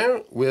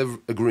 There we have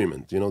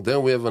agreement. There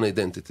we have an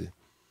identity.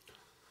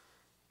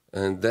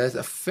 And that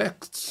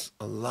affects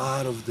a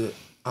lot of the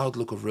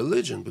outlook of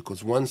religion,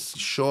 because once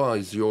Shoah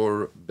is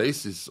your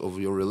basis of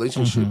your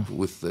relationship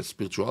with the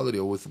spirituality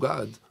or with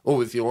God or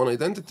with your own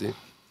identity,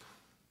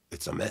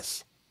 it's a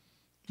mess.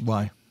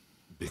 Why?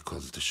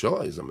 Because the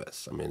Shoah is a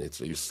mess. I mean,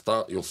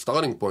 your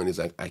starting point is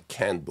like, I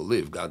can't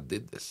believe God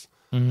did this.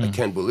 I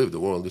can't believe the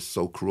world is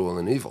so cruel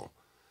and evil.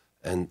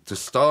 And to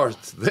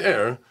start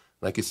there,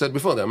 like you said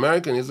before, the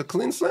American is a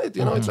clean slate.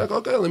 It's like,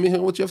 okay, let me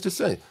hear what you have to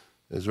say.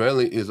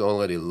 Israeli is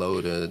already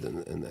loaded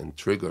and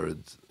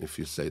triggered if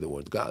you say the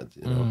word God.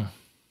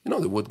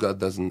 The word God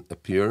doesn't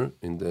appear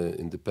in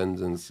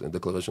the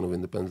Declaration of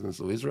Independence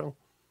of Israel.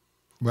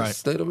 Right. The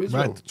state of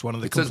Israel. Right. It's one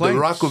of the complaints. It says the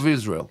rock of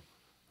Israel.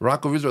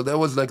 Rock of Israel. That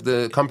was like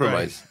the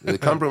compromise. The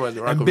compromise.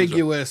 The Rock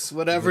ambiguous, of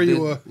whatever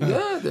Israel. you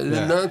were. They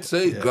did not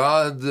say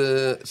God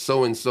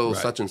so and so,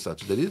 such and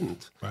such. They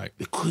didn't. Right.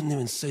 They couldn't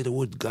even say the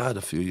word God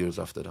a few years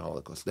after the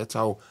Holocaust. That's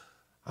how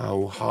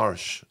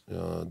harsh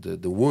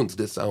the wounds.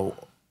 That's how.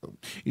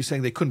 You're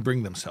saying they couldn't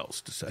bring themselves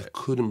to say it.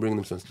 Couldn't bring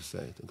themselves to say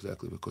it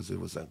exactly because it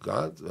was like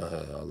God.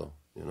 Hello,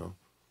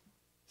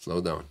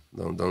 slow down.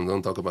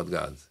 Don't talk about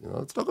God.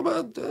 Let's talk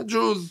about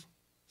Jews,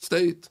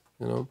 state.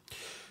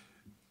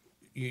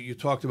 You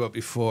talked about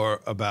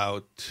before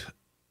about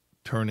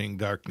turning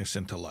darkness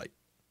into light.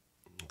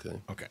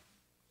 Okay.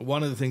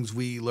 One of the things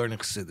we learn in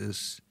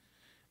Chassidus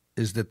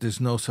is that there's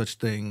no such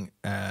thing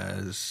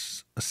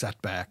as a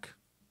setback.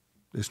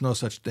 There's no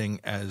such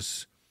thing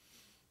as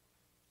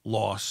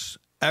loss.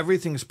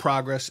 Everything is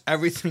progress.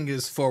 Everything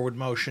is forward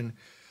motion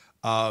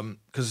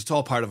because it's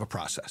all part of a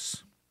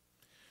process.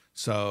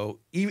 So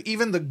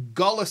even the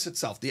gullus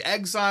itself, the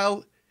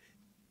exile,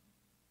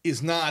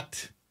 is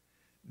not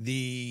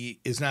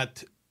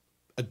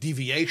a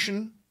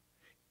deviation.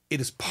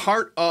 It is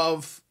part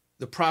of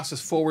the process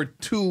forward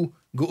to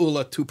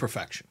geula, to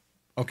perfection.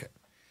 Okay.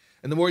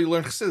 And the more you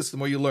learn Chassidus, the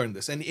more you learn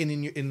this. And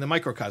in the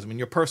microcosm, in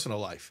your personal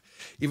life,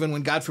 even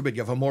when, God forbid,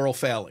 you have a moral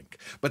failing.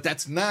 But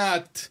that's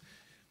not,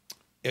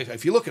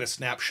 if you look at a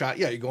snapshot,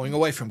 you're going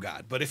away from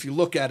God. But if you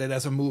look at it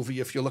as a movie,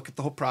 if you look at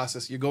the whole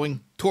process, you're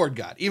going toward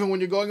God. Even when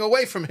you're going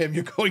away from Him,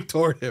 you're going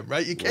toward Him,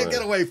 right? You can't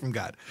get away from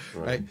God,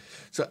 right?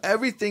 So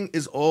everything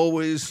is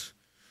always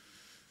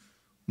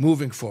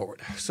moving forward.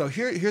 So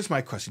here's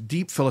my question,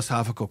 deep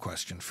philosophical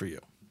question for you.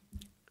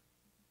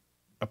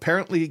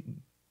 Apparently,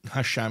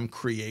 Hashem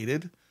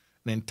created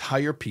an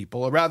entire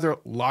people, a rather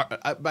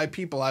by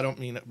people I don't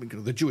mean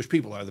the Jewish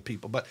people are the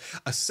people, but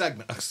a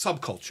segment, a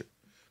subculture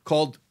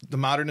called the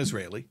modern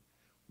Israeli,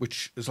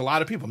 which is a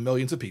lot of people,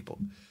 millions of people,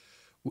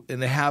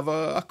 and they have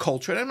a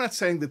culture. And I'm not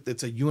saying that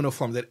it's a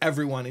uniform that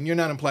everyone, and you're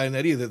not implying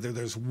that either.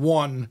 There's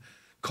one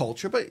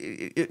culture, but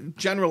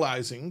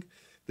generalizing,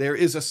 there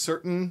is a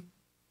certain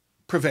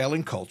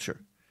prevailing culture,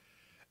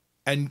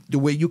 and the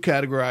way you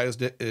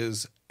categorized it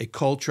is a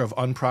culture of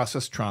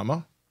unprocessed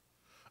trauma,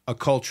 a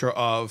culture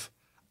of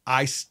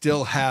I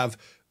still have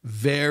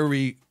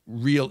very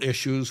real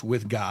issues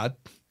with God.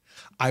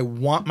 I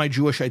want my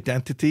Jewish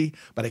identity,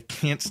 but I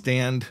can't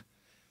stand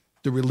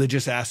the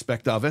religious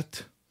aspect of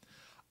it.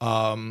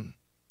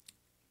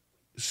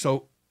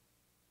 So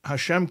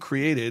Hashem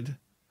created,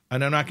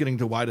 and I'm not getting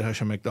to why did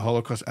Hashem make the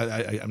Holocaust.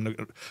 I'm not,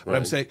 but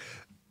I'm saying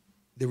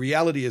the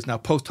reality is now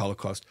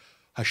post-Holocaust,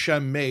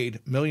 Hashem made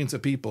millions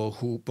of people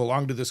who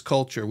belong to this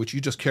culture, which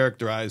you just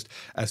characterized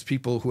as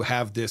people who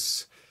have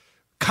this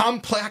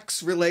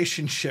complex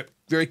relationship,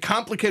 very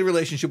complicated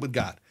relationship with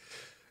God.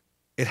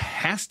 It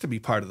has to be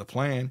part of the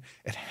plan.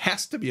 It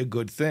has to be a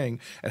good thing.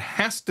 It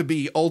has to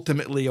be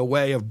ultimately a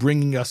way of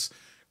bringing us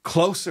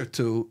closer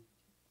to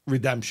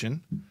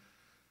redemption.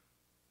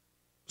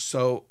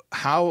 So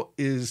how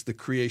is the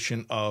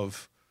creation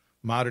of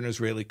modern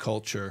Israeli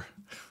culture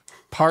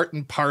part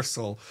and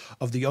parcel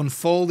of the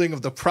unfolding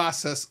of the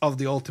process of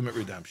the ultimate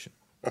redemption?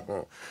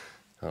 All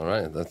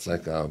right, that's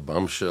like a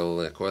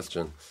bombshell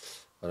question.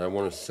 But I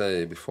want to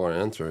say, before I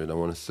answer it, I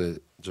want to say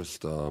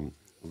just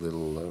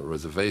little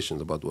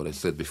reservations about what I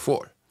said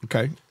before.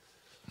 Okay.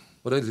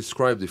 What I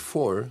described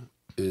before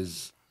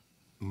is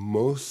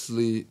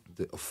mostly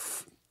the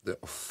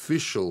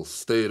official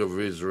state of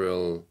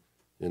Israel,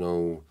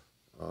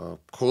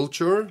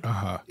 culture.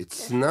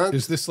 It's not.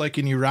 Is this like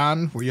in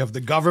Iran, where you have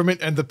the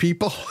government and the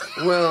people?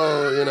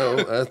 Well,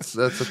 that's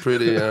a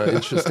pretty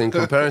interesting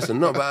comparison.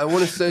 No, but I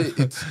want to say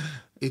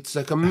it's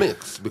like a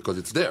mix because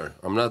it's there.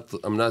 I'm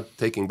not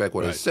taking back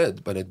what I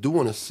said, but I do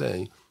want to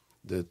say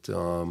that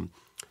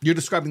you're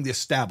describing the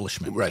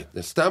establishment, right? The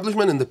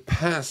establishment and the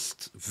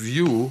past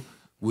view,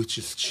 which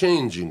is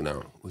changing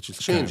now.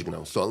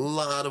 So a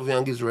lot of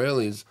young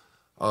Israelis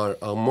are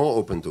more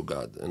open to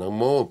God and are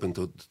more open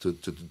to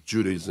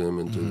Judaism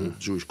and to the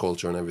Jewish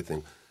culture and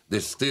everything.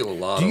 There's still a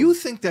lot. Do you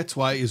think that's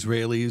why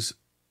Israelis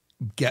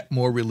get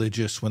more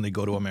religious when they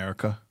go to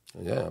America?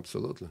 Yeah,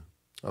 absolutely.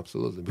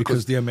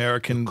 Because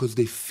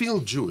they feel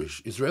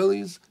Jewish.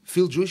 Israelis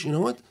feel Jewish. You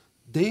know what?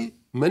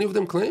 Many of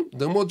them claim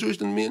they're more Jewish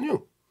than me and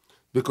you,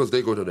 because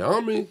they go to the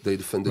army, they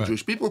defend the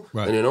Jewish people,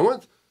 and you know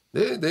what?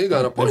 They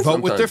got a point. They vote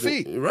sometimes. with their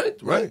feet.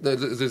 Right.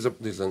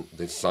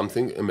 There's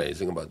something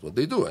amazing about what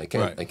they do. I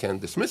can't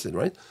dismiss it.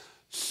 Right.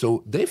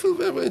 So they feel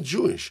very, very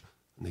Jewish.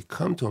 And they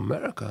come to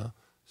America.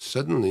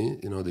 Suddenly,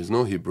 there's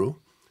no Hebrew,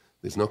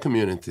 there's no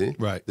community,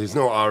 there's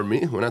no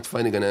army. We're not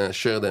fighting a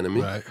shared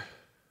enemy. Right.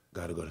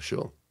 Got to go to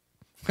shul.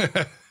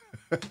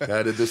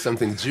 Got to do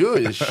something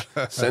Jewish.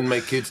 Send my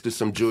kids to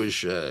some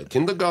Jewish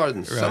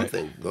kindergarten.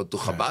 Something. Go to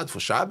Chabad for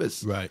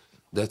Shabbos. Right.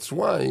 That's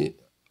why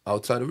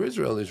outside of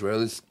Israel,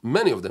 Israelis,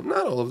 many of them,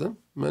 not all of them,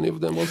 many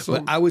of them also.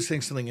 But I was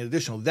saying something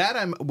additional.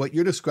 What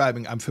you're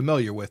describing, I'm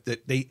familiar with.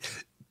 That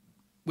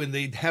when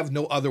they have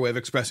no other way of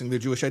expressing their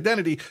Jewish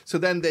identity, so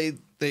then they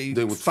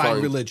would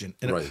find religion.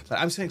 But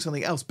I'm saying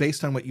something else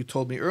based on what you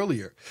told me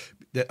earlier.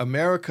 That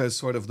America is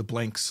sort of the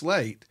blank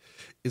slate.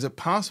 Is it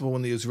possible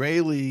when the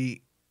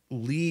Israeli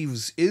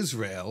leaves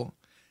Israel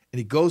and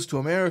he goes to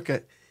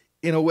America,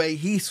 in a way,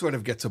 he sort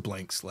of gets a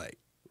blank slate.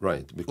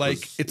 Right. Because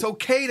Like, it's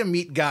okay to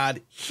meet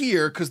God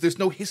here because there's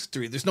no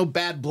history, there's no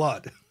bad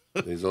blood.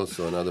 there's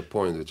also another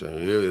point which I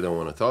really don't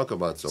want to talk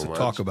about so much.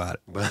 Talk about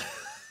it. But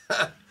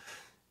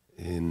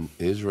in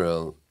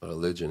Israel,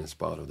 religion is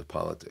part of the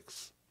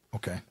politics.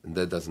 Okay. And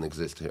that doesn't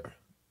exist here.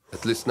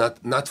 At least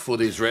not for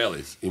the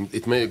Israelis.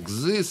 It may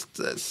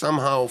exist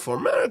somehow for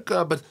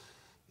America, but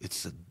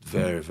it's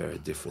very, very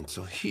different.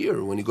 So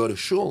here, when you go to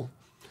shul,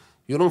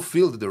 you don't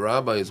feel that the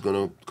rabbi is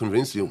going to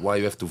convince you why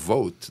you have to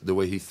vote the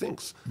way he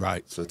thinks.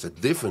 Right. So it's a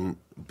different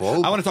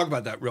ball. I want to talk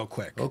about that real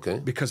quick. Okay.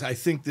 Because I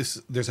think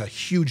there's a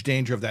huge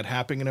danger of that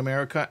happening in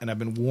America, and I've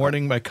been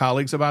warning my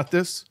colleagues about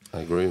this. I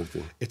agree with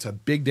you. It's a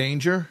big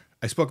danger.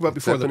 I spoke about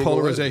before the happening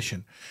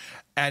polarization.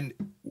 And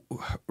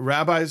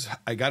rabbis,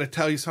 I got to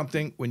tell you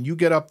something. When you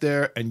get up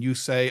there and you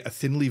say a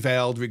thinly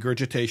veiled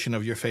regurgitation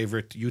of your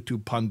favorite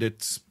YouTube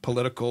pundit's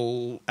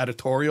political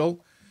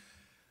editorial,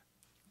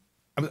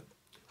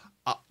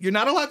 you're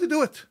not allowed to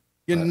do it.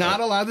 You're not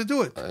allowed to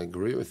do it. I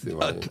agree with you.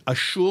 A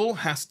shul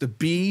has to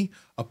be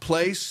a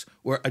place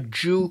where a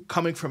Jew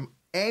coming from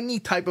any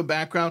type of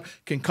background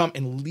can come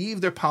and leave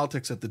their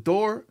politics at the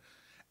door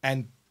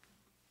and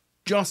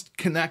just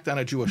connect on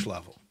a Jewish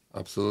level.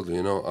 Absolutely.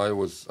 You know, I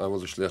was a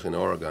shliach in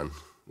Oregon.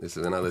 This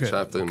is another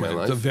chapter in my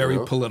life. It's a very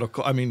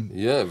political. I mean,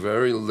 yeah,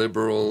 very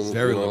liberal,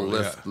 very liberal,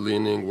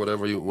 left-leaning,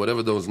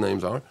 whatever those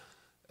names are.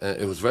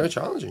 It was very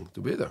challenging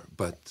to be there,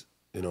 but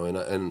you know,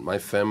 and my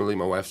family,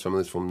 my wife's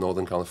family is from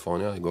Northern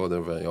California. I go there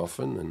very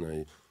often,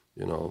 and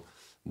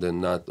they're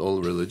not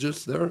all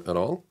religious there at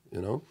all.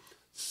 You know,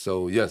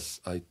 so yes,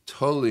 I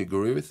totally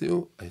agree with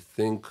you. I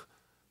think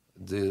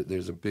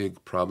there's a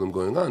big problem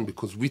going on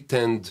because we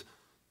tend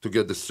to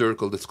get the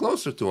circle that's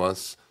closer to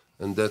us,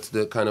 and that's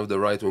the kind of the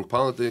right-wing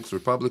politics,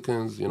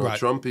 Republicans, Right.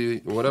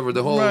 Trumpy, whatever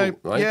the whole, right?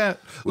 Yeah.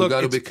 We Look, got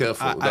to it's- be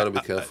careful. We got to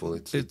be careful.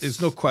 There's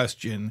no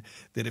question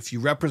that if you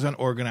represent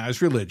organized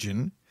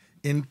religion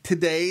in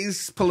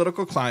today's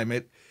political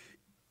climate,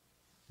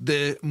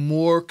 the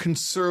more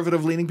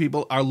conservative-leaning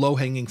people are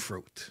low-hanging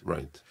fruit.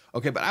 Right.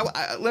 Okay,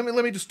 but let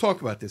me just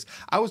talk about this.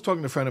 I was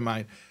talking to a friend of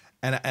mine,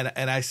 and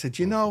I said,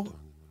 Amen,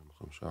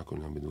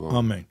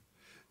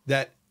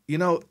 that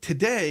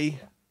today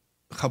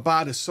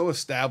Chabad is so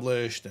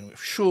established and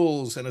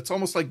shuls, and it's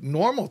almost like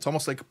normal. It's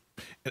almost like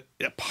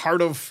a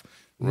part of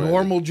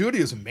normal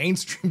Judaism,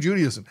 mainstream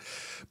Judaism.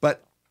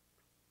 But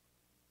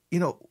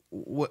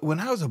when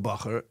I was a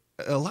bacher,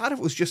 a lot of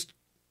it was just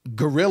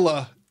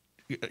guerrilla.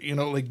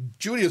 Like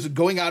Judaism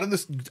going out on the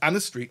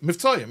street,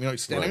 Mivtzoyim,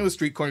 standing on the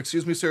street corner.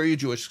 Excuse me, sir, are you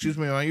Jewish? Excuse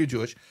me, are you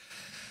Jewish?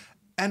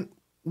 And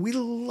we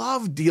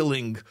love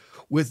dealing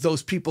with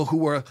those people who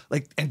were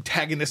like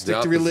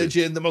antagonistic to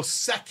religion, the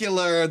most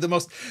secular, the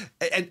most,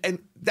 and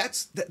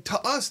that's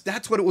to us,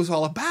 that's what it was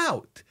all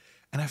about.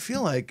 And I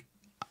feel like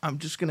I'm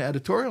just going to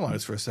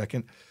editorialize for a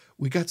second.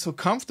 We got so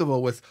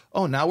comfortable with,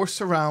 now we're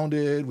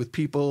surrounded with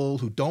people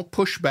who don't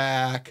push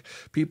back,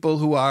 people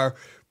who are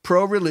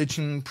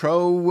pro-religion,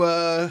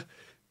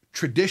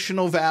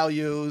 pro-traditional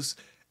values.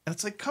 And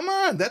it's like, come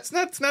on, that's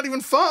not even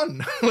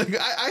fun. Like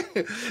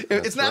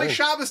it's not a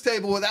Shabbos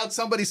table without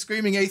somebody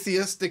screaming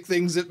atheistic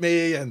things at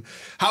me. And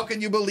how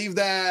can you believe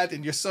that?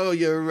 And you're so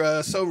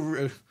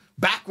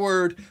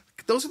backward.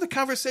 Those are the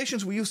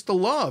conversations we used to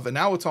love. And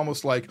now it's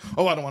almost like,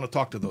 I don't want to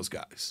talk to those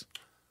guys.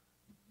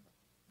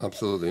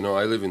 Absolutely.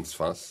 I live in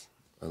Tzfas.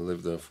 I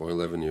lived there for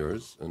 11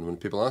 years. And when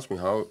people ask me,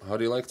 how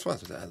do you like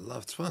Tzfas? I say, I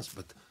love Tzfas,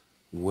 but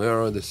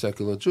where are the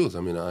secular Jews?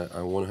 I mean,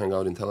 I want to hang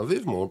out in Tel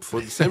Aviv more for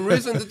the same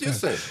reason that you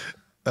say.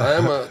 I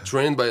am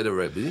trained by the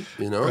Rebbe,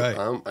 Right.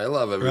 I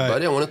love everybody.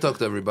 Right. I want to talk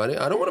to everybody.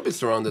 I don't want to be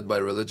surrounded by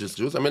religious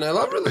Jews. I mean, I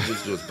love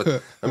religious Jews,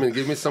 but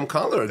give me some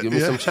color, give me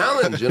some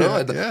challenge,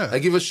 I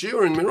give a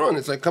shiur in Miron.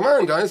 It's like, come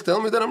on, guys,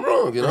 tell me that I'm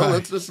wrong, Right.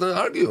 Let's just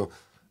argue.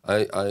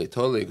 I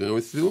totally agree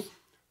with you.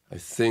 I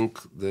think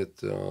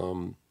that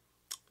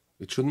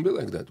it shouldn't be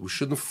like that. We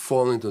shouldn't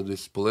fall into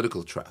this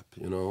political trap,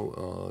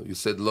 You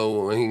said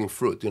low-hanging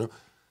fruit,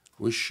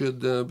 We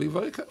should be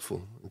very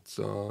careful. It's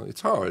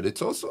hard.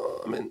 It's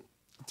also,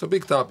 it's a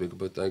big topic,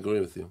 but I agree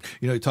with you.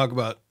 You talk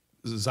about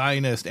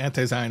Zionist,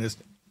 anti-Zionist,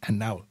 and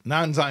now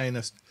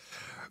non-Zionist.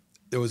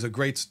 There was a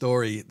great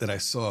story that I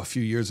saw a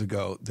few years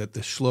ago that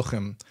the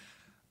Shluchim,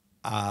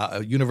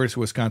 University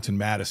of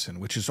Wisconsin-Madison,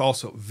 which is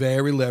also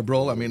very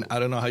liberal. I mean, I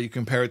don't know how you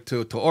compare it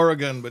to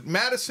Oregon, but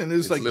Madison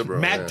is like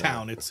liberal,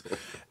 Madtown.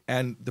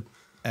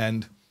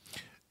 And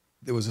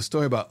there was a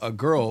story about a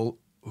girl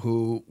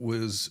who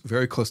was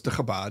very close to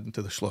Chabad and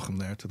to the Shluchim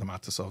there, to the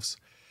Matasovs,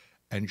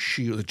 and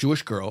she was a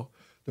Jewish girl,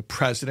 the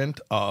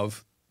president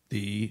of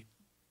the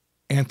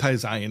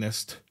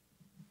anti-Zionist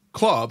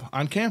club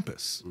on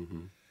campus.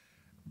 Mm-hmm.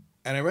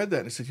 And I read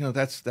that and I said,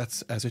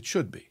 that's as it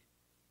should be.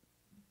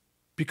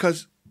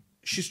 Because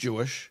she's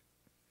Jewish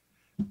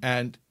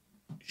and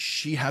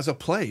she has a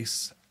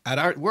place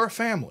we're a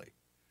family.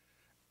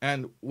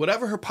 And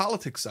whatever her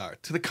politics are,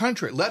 to the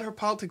contrary, let her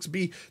politics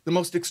be the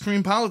most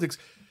extreme politics.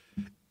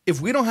 If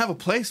we don't have a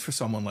place for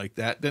someone like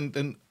that,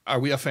 then are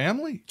we a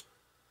family?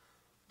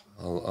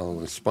 I'll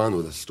respond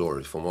with a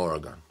story from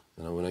Oregon.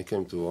 When I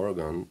came to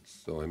Oregon,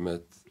 so I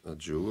met a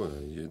Jew, a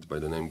Yid by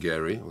the name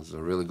Gary. He was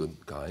a really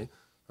good guy.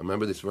 I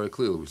remember this very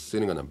clearly. We were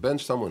sitting on a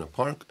bench somewhere in a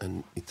park,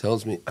 and he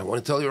tells me, I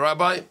want to tell you,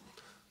 Rabbi,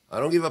 I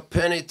don't give a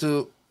penny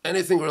to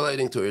anything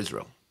relating to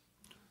Israel.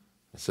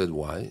 I said,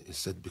 why? He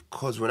said,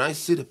 because when I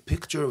see the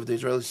picture of the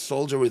Israeli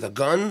soldier with a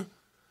gun,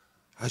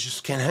 I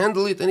just can't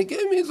handle it. And he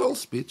gave me his whole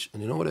speech.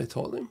 And you know what I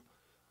told him?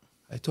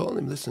 I told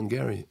him, listen,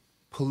 Gary,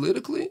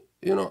 politically,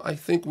 I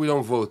think we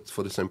don't vote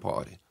for the same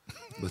party.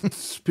 But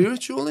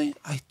spiritually,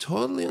 I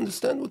totally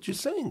understand what you're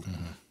saying.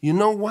 Mm-hmm. You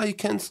know why you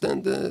can't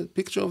stand the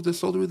picture of the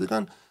soldier with the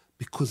gun?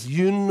 Because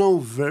you know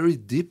very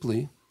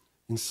deeply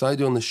inside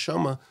your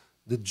neshama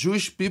that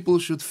Jewish people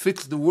should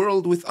fix the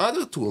world with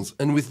other tools.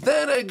 And with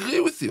that, I agree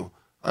with you.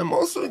 I'm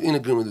also in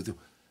agreement with you.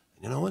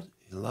 And you know what?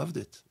 He loved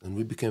it. And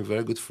we became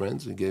very good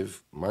friends. We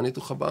gave money to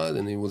Chabad.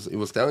 And he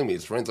was telling me,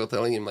 his friends are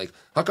telling him, like,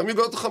 how come you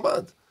go to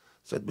Chabad?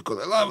 I said, because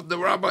I love the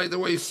rabbi, the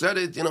way he said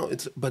it.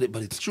 But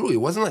it's true.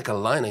 It wasn't like a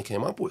line I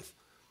came up with.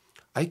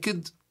 I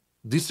could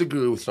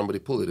disagree with somebody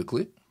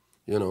politically,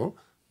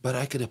 but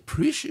I could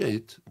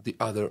appreciate the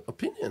other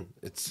opinion.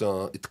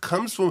 It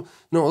comes from,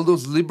 all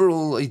those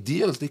liberal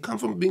ideas, they come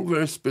from being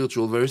very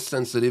spiritual, very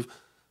sensitive.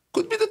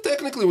 Could be that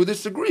technically we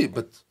disagree,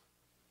 but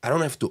I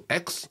don't have to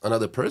X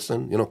another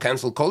person,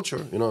 cancel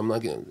culture. I'm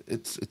not,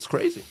 it's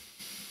crazy.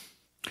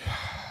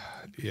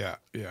 Yeah.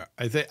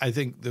 I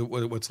think that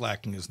what's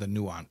lacking is the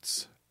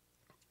nuance.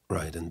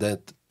 Right, and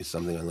that is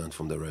something I learned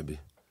from the Rebbe.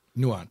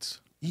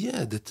 Nuance.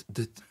 Yeah, that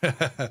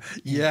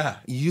yeah.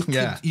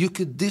 You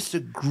could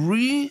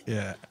disagree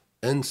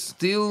and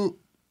still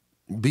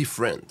be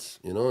friends,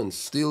 and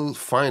still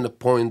find a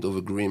point of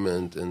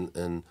agreement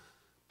and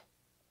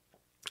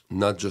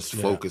not just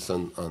focus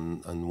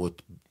on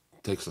what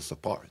takes us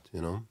apart,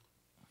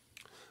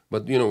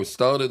 But, we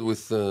started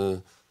with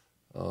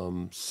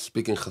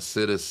speaking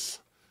Hasidus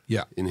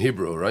in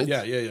Hebrew, right?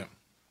 Yeah.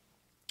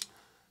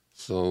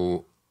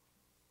 So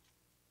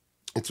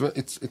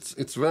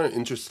it's very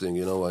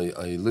interesting.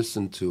 I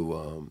listened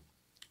to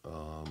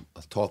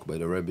a talk by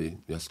the Rebbe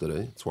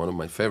yesterday. It's one of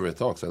my favorite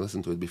talks. I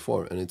listened to it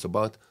before, and it's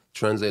about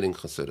translating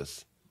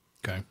Hasidus.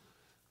 Okay.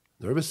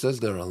 The Rebbe says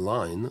there a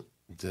line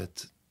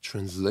that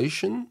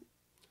translation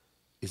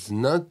is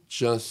not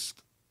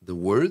just the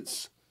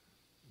words,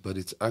 but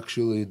it's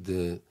actually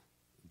the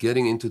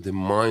getting into the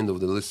mind of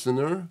the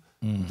listener,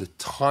 the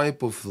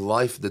type of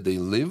life that they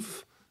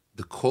live,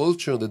 the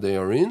culture that they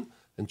are in,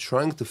 and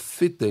trying to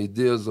fit the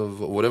ideas of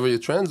whatever you're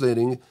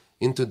translating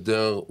into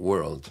their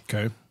world.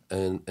 Okay.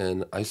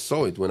 And I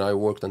saw it when I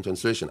worked on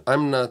translation.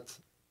 I'm not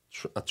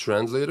a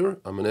translator,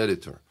 I'm an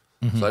editor.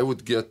 Mm-hmm. So I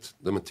would get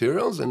the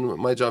materials, and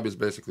my job is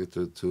basically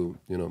to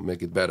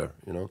make it better,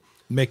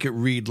 Make it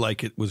read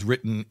like it was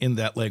written in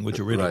that language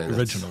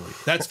originally.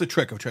 That's the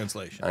trick of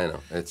translation. I know.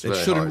 It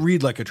shouldn't hard.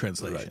 read like a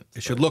translation. Right.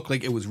 It should look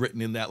like it was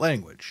written in that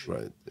language.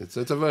 Right. It's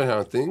a very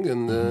hard thing,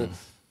 and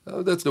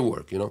that's the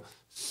work,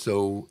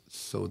 So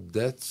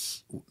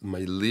that's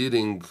my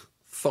leading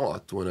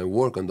thought when I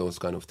work on those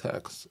kind of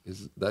texts.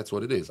 That's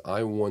what it is.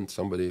 I want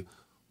somebody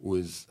who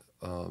is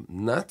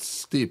not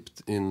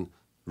steeped in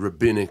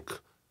rabbinic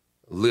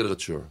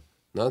literature,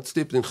 not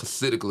steeped in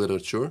Hasidic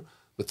literature,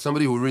 but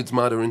somebody who reads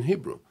modern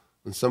Hebrew.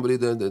 And somebody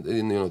that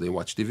they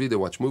watch TV, they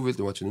watch movies,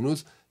 they watch the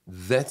news.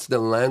 That's the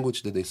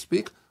language that they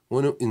speak. I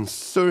want to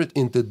insert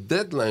into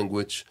that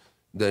language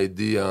the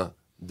idea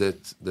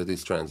that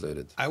is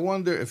translated. I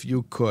wonder if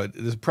you could,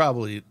 this is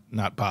probably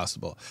not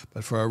possible,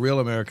 but for a real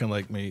American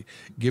like me,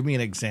 give me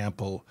an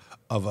example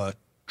of a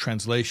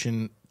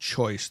translation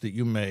choice that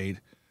you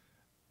made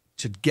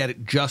to get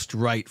it just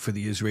right for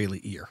the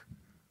Israeli ear.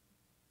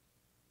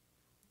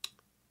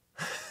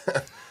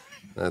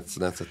 That's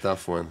a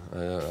tough one.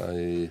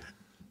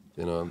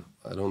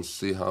 I don't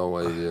see how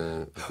I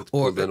could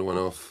pull that one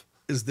off.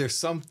 Is there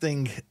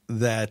something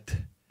that...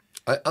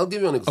 I'll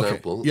give you an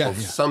example of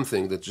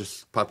something that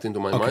just popped into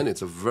my mind.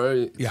 It's a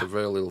very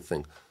little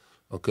thing.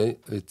 Okay?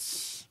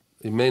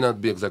 It may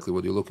not be exactly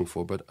what you're looking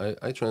for, but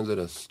I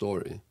translated a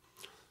story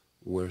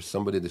where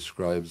somebody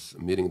describes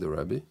meeting the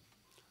Rebbe,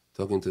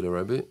 talking to the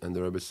Rebbe, and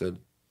the Rebbe said,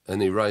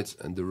 and he writes,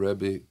 and the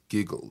Rebbe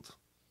giggled.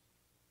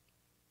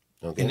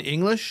 Okay? In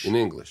English? In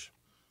English.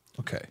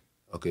 Okay.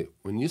 Okay,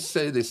 when you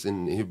say this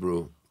in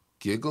Hebrew,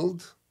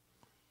 giggled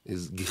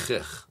is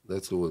gichech.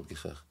 That's the word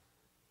gichech.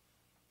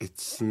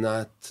 It's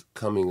not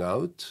coming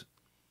out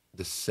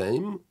the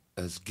same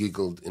as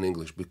giggled in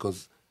English,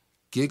 because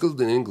giggled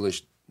in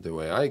English, the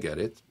way I get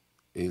it,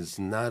 is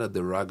not a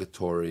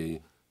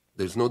derogatory.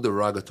 There's no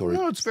derogatory.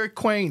 No, it's very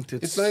quaint.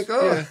 It's like,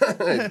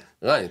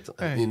 right.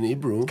 In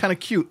Hebrew. Kind of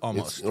cute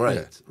almost.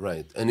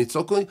 Right. And it's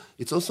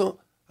also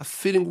a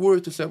fitting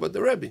word to say about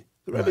the Rebbe.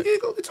 The Rebbe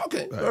giggled, it's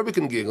okay. Right. The Rebbe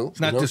can giggle. It's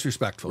not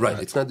disrespectful. Right,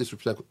 it's not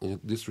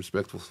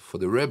disrespectful for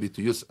the Rebbe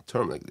to use a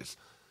term like this.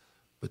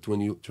 But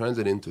when you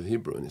translate it into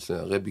Hebrew and you say,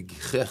 Rebbe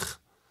gichech,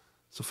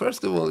 so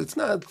first of all, it's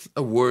not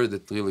a word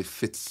that really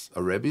fits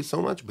a Rebbe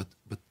so much, but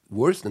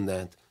worse than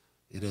that,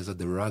 it has a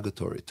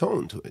derogatory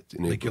tone to it.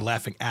 Like you're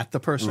laughing at the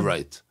person?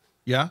 Right.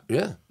 Yeah?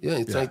 Yeah.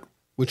 It's like...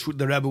 which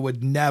the Rebbe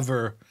would never.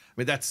 I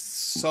mean, that's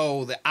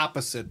so the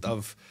opposite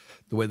of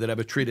the way the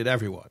Rebbe treated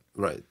everyone.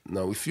 Right.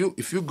 Now, if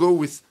you go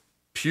with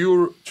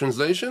pure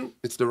translation,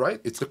 it's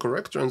the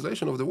correct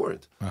translation of the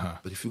word.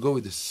 But if you go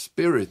with the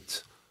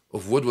spirit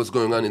of what was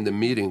going on in the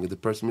meeting,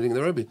 the person meeting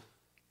the Rebbe.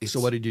 So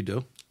what did you do?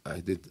 I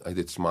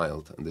did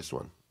smiled on this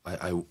one.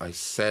 I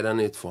sat on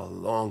it for a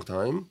long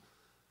time,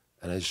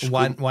 and I just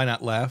why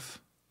not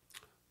laugh?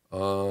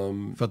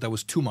 Felt that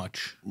was too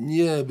much.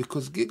 Yeah,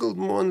 because giggled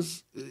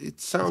once, it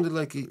sounded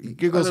like he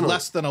giggles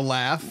less than a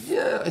laugh.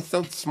 Yeah, I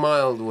thought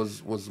smiled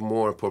was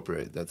more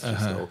appropriate. That's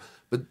just how.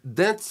 But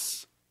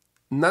that's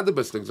not the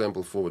best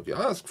example for what you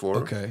asked for.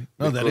 Okay,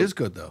 no, that is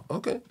good though.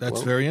 Okay,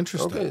 that's very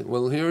interesting. Okay,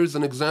 well, here's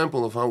an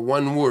example of how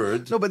one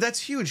word. No, but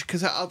that's huge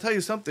because I'll tell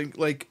you something.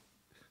 Like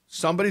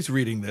somebody's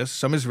reading this,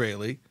 some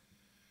Israeli,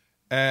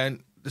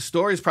 and the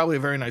story is probably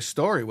a very nice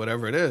story,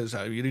 whatever it is.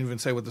 You didn't even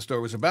say what the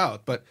story was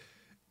about, but.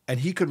 And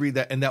he could read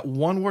that, and that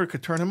one word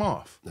could turn him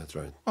off. That's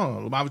right. Oh,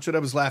 Lubavitcher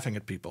was laughing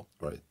at people.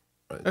 Right.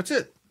 That's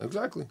it.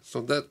 Exactly.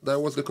 So that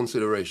was the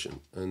consideration,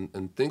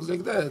 and things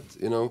like that.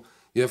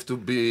 You have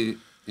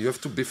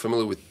to be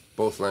familiar with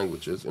both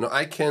languages.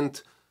 I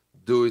can't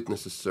do it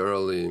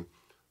necessarily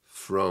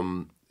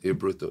from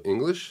Hebrew to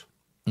English.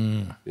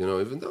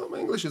 Even though my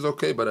English is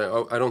okay, but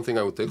I don't think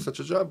I would take such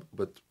a job.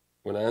 But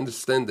when I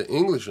understand the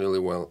English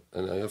really well,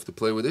 and I have to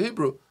play with the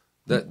Hebrew,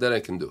 that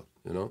I can do.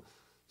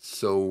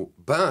 So,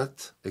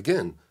 but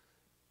again,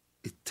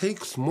 it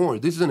takes more.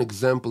 This is an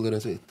example that I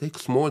say, it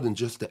takes more than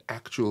just the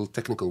actual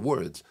technical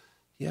words.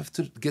 You have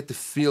to get the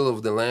feel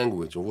of the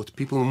language or what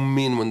people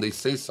mean when they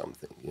say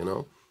something,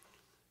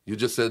 You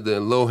just said the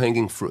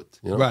low-hanging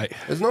fruit, Right.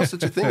 There's no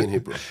such a thing in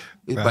Hebrew.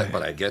 Right.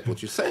 But I get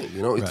what you're saying,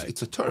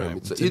 It's a term. Right.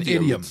 It's an an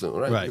idiom.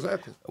 Right,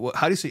 exactly. Well,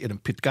 how do you say it?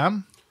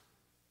 Pitgam?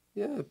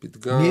 Yeah,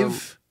 Pitgam.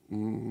 Niv?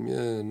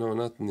 No,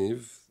 not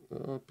Niv.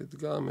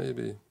 Pitgam,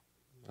 maybe.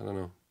 I don't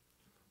know.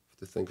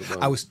 To think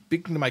about. I was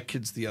speaking to my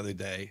kids the other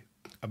day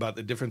about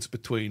the difference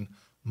between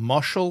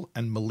moshel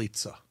and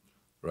melitza.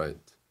 Right.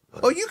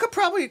 Oh, you could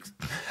probably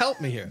help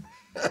me here.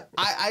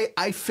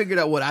 I figured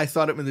out what I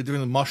thought it meant to do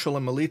with moshel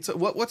and melitza.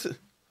 What's it?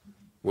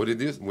 What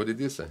did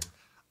you say?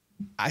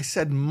 I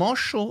said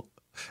moshel,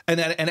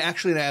 and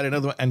actually I added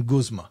another one, and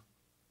guzma.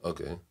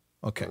 Okay.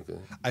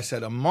 I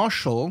said a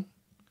moshel,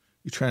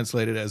 you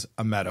translate it as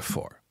a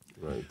metaphor.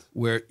 Right.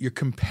 Where you're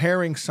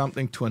comparing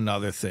something to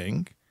another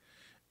thing.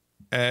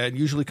 And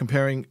usually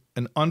comparing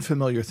an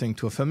unfamiliar thing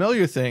to a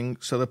familiar thing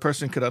so the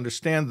person could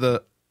understand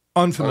the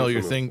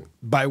unfamiliar thing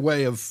by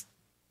way of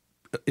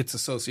its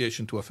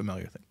association to a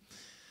familiar thing.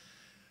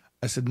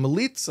 I said,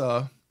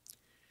 melitza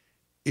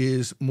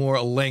is more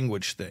a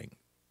language thing,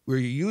 where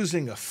you're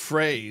using a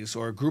phrase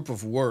or a group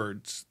of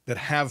words that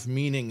have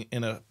meaning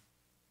in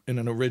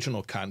an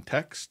original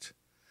context,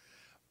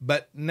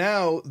 but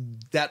now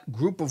that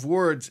group of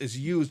words is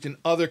used in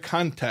other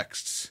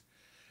contexts.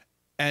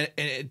 And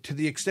to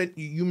the extent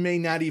you may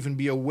not even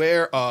be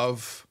aware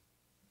of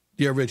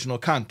the original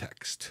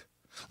context,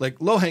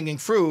 like low-hanging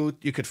fruit,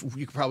 you could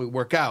probably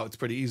work out. It's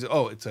pretty easy.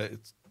 Oh, it's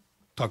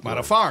talking about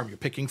a farm. You're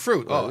picking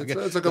fruit.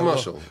 It's like a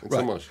mushel. It's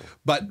a mushel.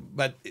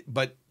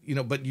 But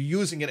you're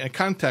using it in a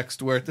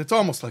context where it's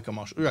almost like a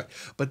mushel, right?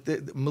 But the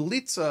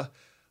melitza,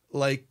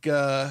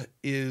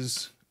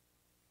 is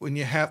when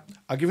you have.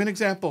 I'll give you an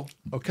example.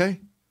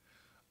 Okay,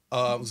 the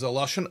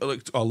lashon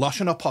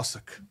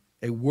pasuk,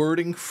 a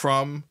wording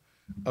from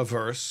a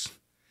verse,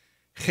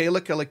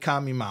 Chelek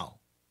Elikam Mimal.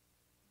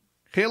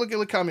 Chelek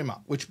Elikam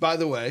Mimal, which, by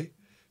the way,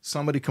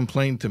 somebody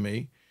complained to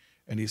me,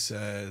 and he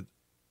said,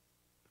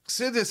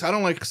 Chassidus, I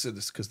don't like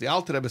Chassidus, because the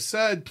Alter Rebbe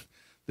said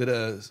that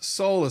a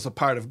soul is a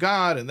part of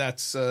God, and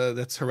that's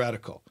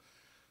heretical.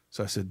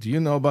 So I said, do you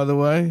know, by the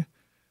way,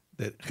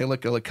 that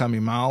Chelek Elikam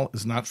Mimal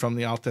is not from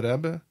the Alter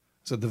Rebbe?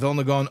 So the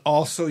Vilna Gaon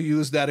also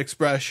used that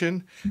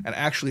expression, and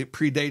actually it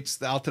predates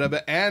the Alter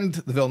Rebbe and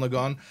the Vilna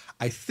Gaon.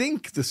 I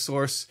think the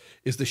source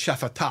is the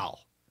Shafatal.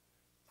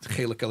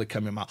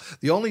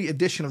 The only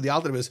addition of the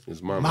Alter Rebbe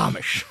is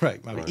mamish. Right.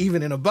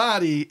 Even in a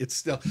body, it's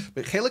still.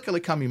 But Chelek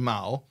Elikam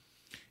Mimal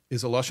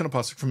is a lashon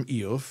pasuk from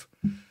Iyov,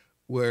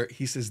 where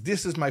he says,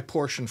 "This is my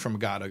portion from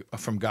God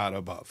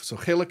above." So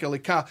Chelek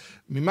Elikam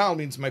Mimal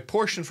means my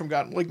portion from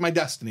God, like my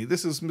destiny.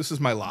 This is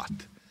my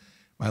lot.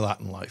 My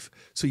lot in life.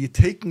 So you're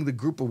taking the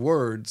group of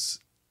words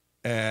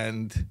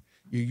and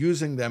you're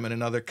using them in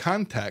another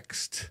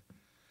context.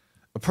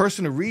 A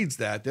person who reads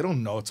that, they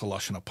don't know it's a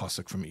lashon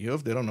pasuk from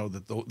Iyov. They don't know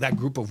that that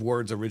group of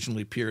words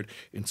originally appeared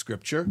in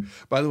Scripture.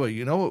 By the way,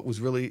 you know what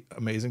was really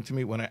amazing to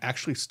me? When I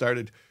actually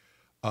started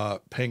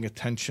paying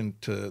attention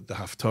to the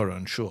Haftorah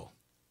and Shul.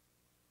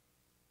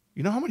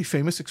 You know how many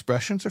famous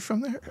expressions are from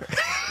there?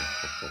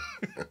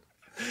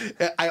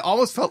 I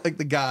almost felt like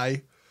the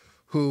guy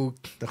who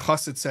the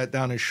chassid sat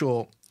down in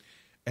shul,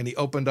 and he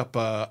opened up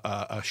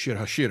a Shir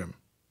Hashirim,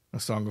 a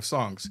Song of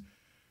Songs,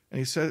 and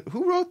he said,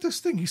 "Who wrote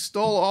this thing? He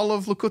stole all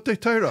of Likutei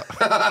Torah."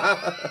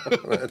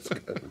 That's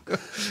good.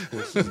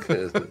 This is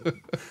good.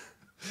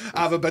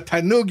 Ava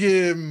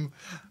Batanugim,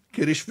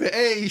 Kirish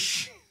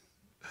Ve'esh,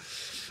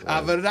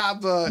 Ava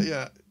Rabba,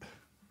 yeah.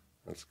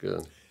 That's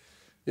good.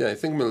 Yeah, I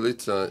think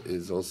Melitza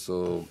is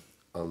also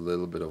a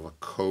little bit of a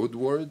code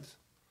word.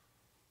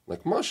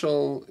 Like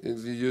mashal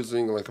is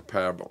using like a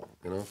parable,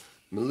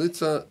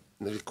 Melitza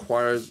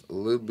requires a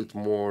little bit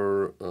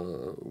more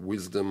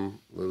wisdom,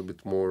 a little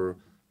bit more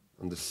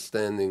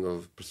understanding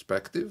of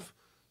perspective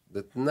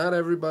that not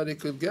everybody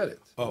could get it.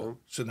 So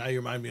now you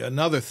remind me of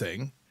another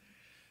thing,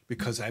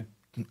 because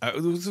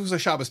this was a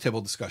Shabbos table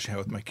discussion I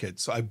had with my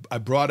kids. So I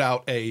brought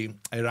out a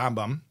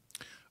Rambam,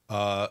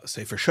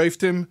 Sefer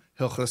Shoftim,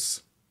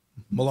 Hilchos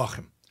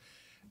Malachim.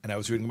 And I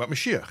was reading about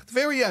Mashiach. At the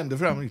very end of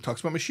Rambam, he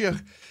talks about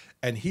Mashiach.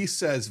 And he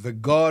says,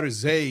 V'gar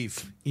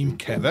zeiv im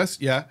keves.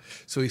 Yeah.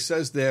 So he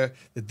says there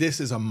that this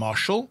is a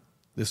mashal.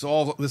 This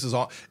is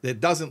all.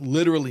 It doesn't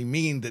literally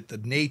mean that the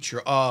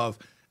nature of.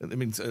 It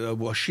means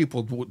a sheep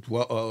will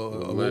dwell,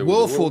 a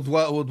wolf will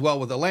dwell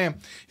with a lamb.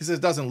 He says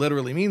it doesn't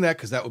literally mean that,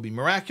 because that would be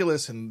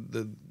miraculous, and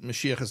the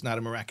Mashiach is not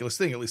a miraculous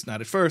thing, at least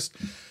not at first.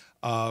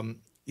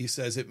 He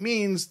says it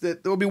means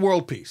that there will be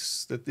world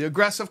peace, that the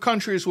aggressive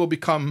countries will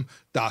become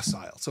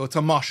docile. So it's a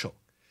mashal.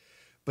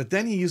 But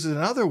then he uses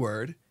another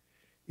word.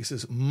 He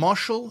says,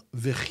 mashal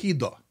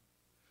v'chida.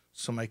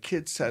 So my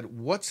kid said,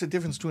 what's the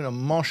difference between a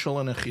mashal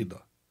and a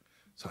chida?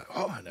 So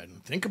I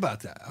didn't think about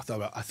that. I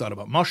thought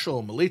about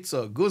mashal,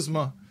 melitza,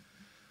 guzma.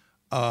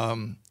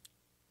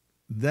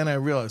 Then I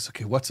realized,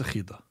 okay, what's a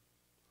chida?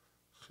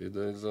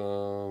 Chida is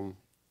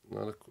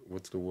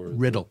what's the word?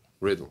 Riddle.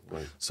 Riddle,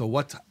 right. So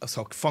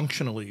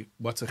functionally,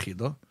 what's a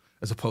chida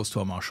as opposed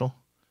to a mashal?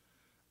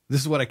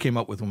 This is what I came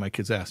up with when my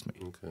kids asked me.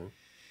 Okay.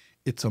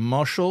 It's a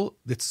mashal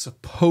that's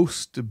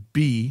supposed to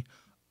be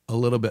a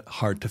little bit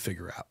hard to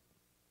figure out.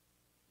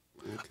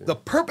 Okay. The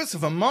purpose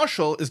of a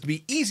mashal is to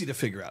be easy to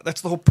figure out.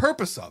 That's the whole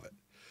purpose of it.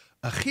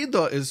 A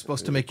chida is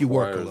supposed to make you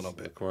work a little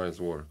bit. It requires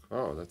work.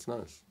 Oh, that's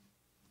nice.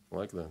 I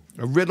like that.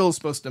 A riddle is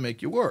supposed to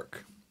make you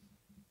work.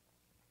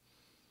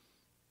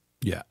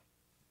 Yeah.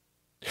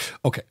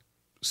 Okay.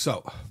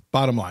 So,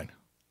 bottom line.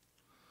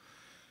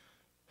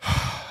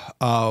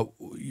 What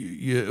do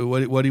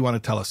you want to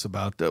tell us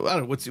about? I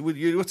don't know,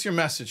 what's your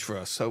message for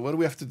us? So what do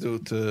we have to do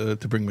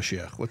to bring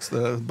Mashiach? What's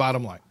the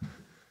bottom line?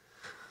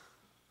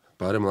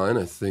 Bottom line,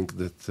 I think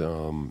that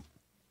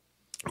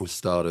we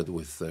started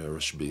with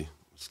Rashbi,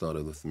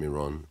 started with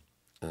Miron,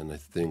 and I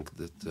think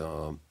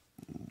that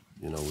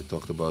we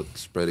talked about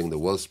spreading the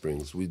well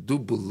springs. We do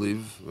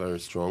believe very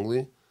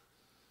strongly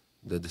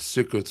that the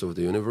secrets of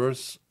the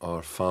universe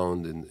are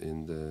found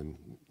in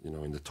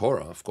the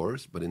Torah, of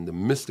course, but in the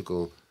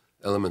mystical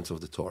elements of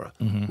the Torah.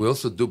 Mm-hmm. We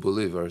also do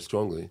believe very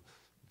strongly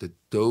that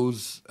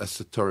those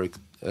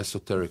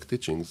esoteric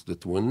teachings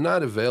that were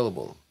not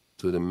available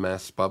to the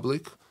mass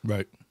public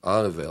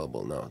are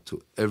available now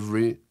to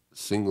every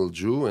single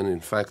Jew, and in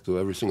fact to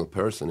every single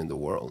person in the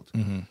world.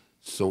 Mm-hmm.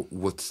 So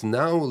what's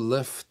now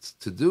left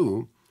to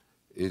do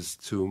is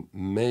to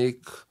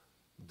make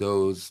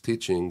those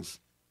teachings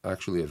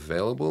actually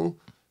available,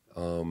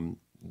 to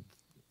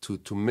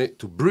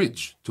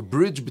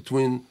bridge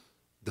between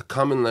the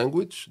common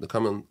language, the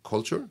common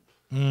culture,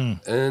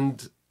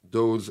 and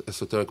those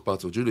esoteric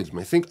parts of Judaism.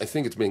 I think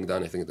it's being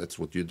done. I think that's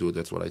what you do.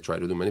 That's what I try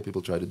to do. Many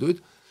people try to do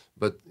it.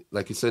 But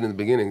like you said in the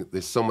beginning,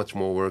 there's so much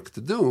more work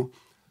to do.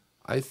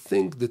 I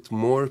think that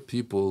more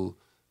people,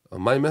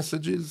 my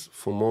message is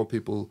for more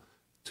people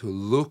to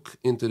look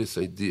into this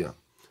idea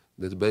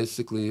that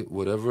basically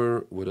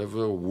whatever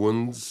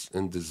wounds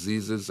and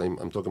diseases,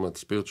 I'm talking about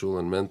spiritual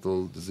and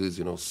mental disease,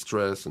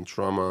 stress and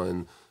trauma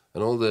and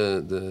all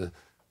the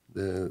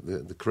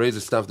crazy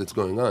stuff that's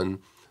going on,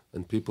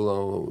 and people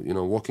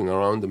are walking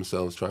around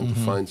themselves trying to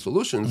find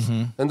solutions.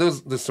 And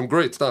there's some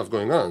great stuff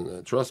going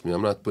on. Trust me,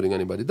 I'm not putting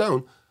anybody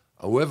down.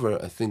 However,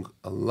 I think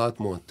a lot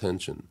more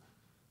attention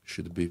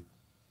should be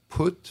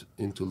put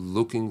into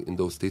looking in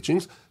those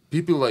teachings.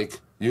 People like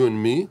you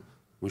and me,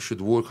 we should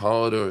work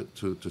harder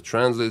to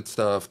translate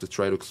stuff, to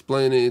try to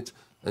explain it,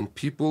 and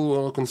people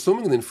who are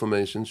consuming the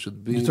information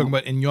should be... You're talking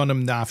about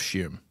inyonim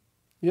nafshim.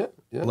 Yeah.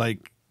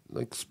 Like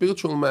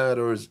spiritual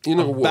matters,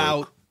 inner work.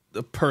 About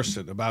the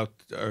person,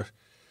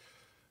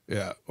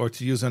 or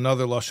to use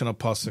another Lashon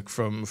HaPasuk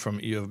from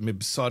Eov,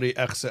 Mibsari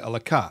Echse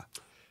Elaka.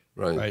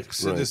 Right.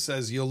 Chassidus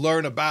says you'll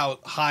learn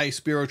about high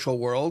spiritual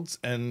worlds,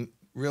 and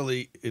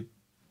really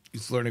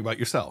it's learning about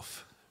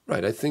yourself.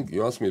 Right. I think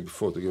you asked me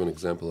before to give an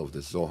example of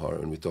the Zohar,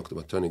 and we talked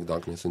about turning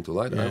darkness into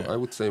light. Yeah. I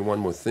would say one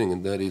more thing,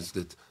 and that is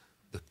that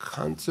the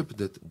concept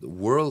that the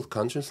world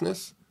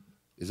consciousness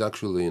is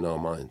actually in our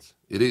minds.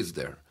 It is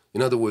there.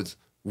 In other words,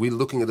 we're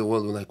looking at the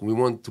world like we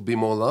want to be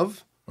more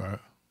love. Right.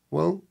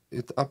 Well,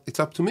 it's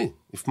up to me.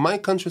 If my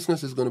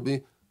consciousness is going to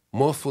be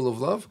more full of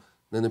love,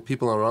 then the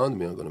people around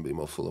me are going to be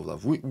more full of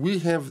love. We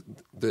have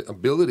the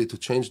ability to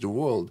change the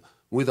world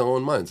with our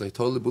own minds. I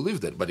totally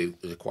believe that, but it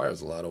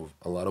requires a lot of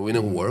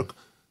inner work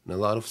and a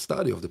lot of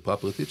study of the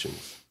proper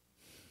teachings.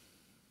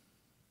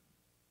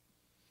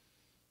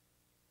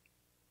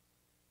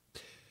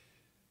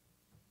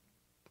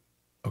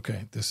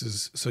 Okay,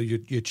 so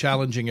you're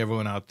challenging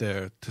everyone out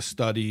there to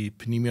study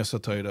Pnimius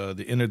HaTorah,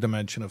 the inner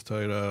dimension of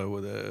Torah,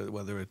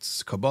 whether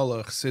it's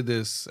Kabbalah,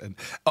 Chassidus,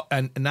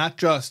 and not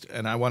just.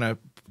 And I want to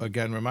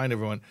again remind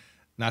everyone,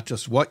 not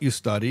just what you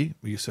study,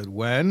 but you said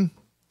when,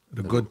 at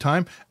a good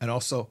time, and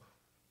also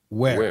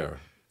where. Where?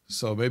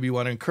 So maybe you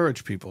want to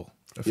encourage people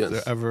if Yes.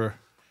 they're ever.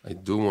 I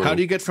do want. How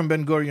do you get from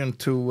Ben Gurion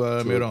to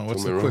Miron?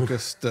 What's the Meron?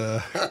 quickest?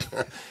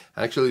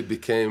 Actually, it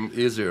became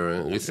easier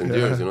in recent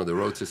years. You know, the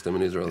road system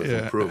in Israel has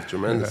improved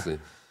tremendously.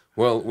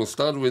 Well, we'll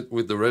start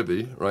with the Rebbe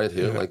right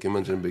here, like you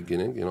mentioned in the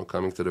beginning. You know,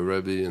 coming to the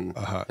Rebbe and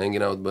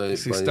hanging out by.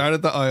 So you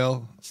started the aisle.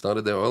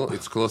 Started there. Well,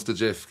 it's close to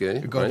JFK.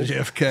 You go right? to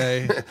JFK.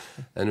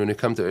 And when you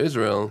come to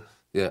Israel,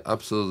 yeah,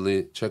 absolutely,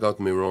 check out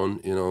Miron.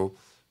 You know,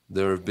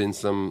 there have been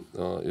some,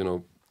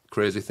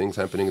 crazy things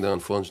happening there.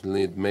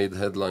 Unfortunately, it made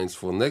headlines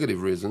for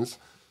negative reasons.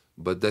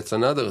 But that's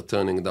another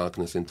turning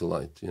darkness into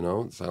light, you know.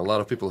 So a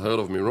lot of people heard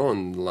of Miron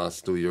in the last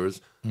 2 years,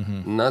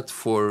 not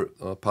for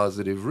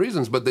positive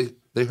reasons, but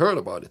they heard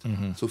about it.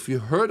 So if you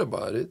heard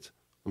about it,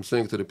 I'm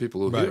saying to the people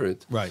who hear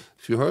it, right.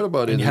 if you heard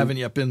about it... And you haven't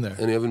yet been there.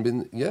 And you haven't been,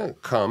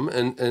 come.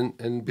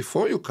 And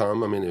before you come,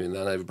 I mean,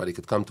 not everybody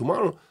could come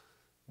tomorrow,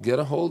 get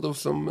a hold of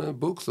some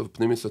books of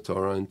Pnimis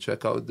Torah and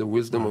check out the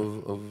wisdom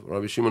of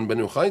Rabbi Shimon ben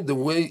Yochai, the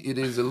way it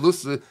is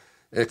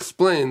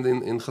explained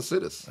in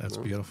Chassidus. That's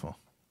beautiful.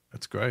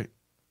 That's great.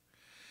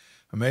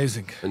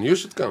 Amazing. And you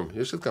should come.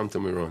 You should come to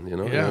Miron. You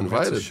know, Yeah, you're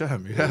invited.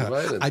 Hashem. You're Yeah.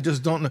 invited. I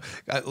just don't know.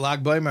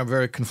 Lag B'Omer, I'm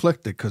very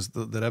conflicted because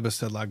the Rebbe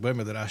said Lag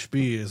B'Omer that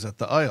Ashbi is at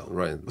the aisle.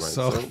 Right.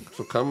 So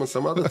come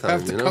some other have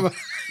time. to You know,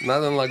 not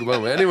on Lag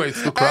B'Omer. Anyway,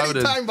 it's too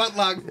crowded. anytime but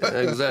Lag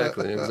B'Omer.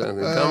 Exactly.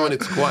 Come when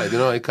it's quiet. You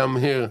know, I come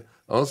here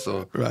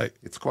also. Right.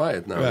 It's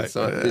quiet now. Right. It's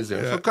not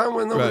easier. Yeah. So come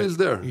when nobody's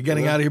there. You're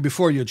getting out of here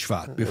before Yud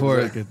Shvat. Before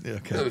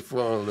okay.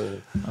 Before all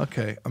the...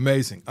 Okay.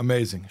 Amazing.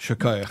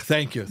 Shakayach.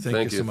 Thank you.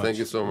 Thank you so much. Thank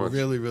you so much.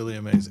 Really, really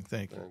amazing.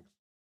 Thank you. Thanks.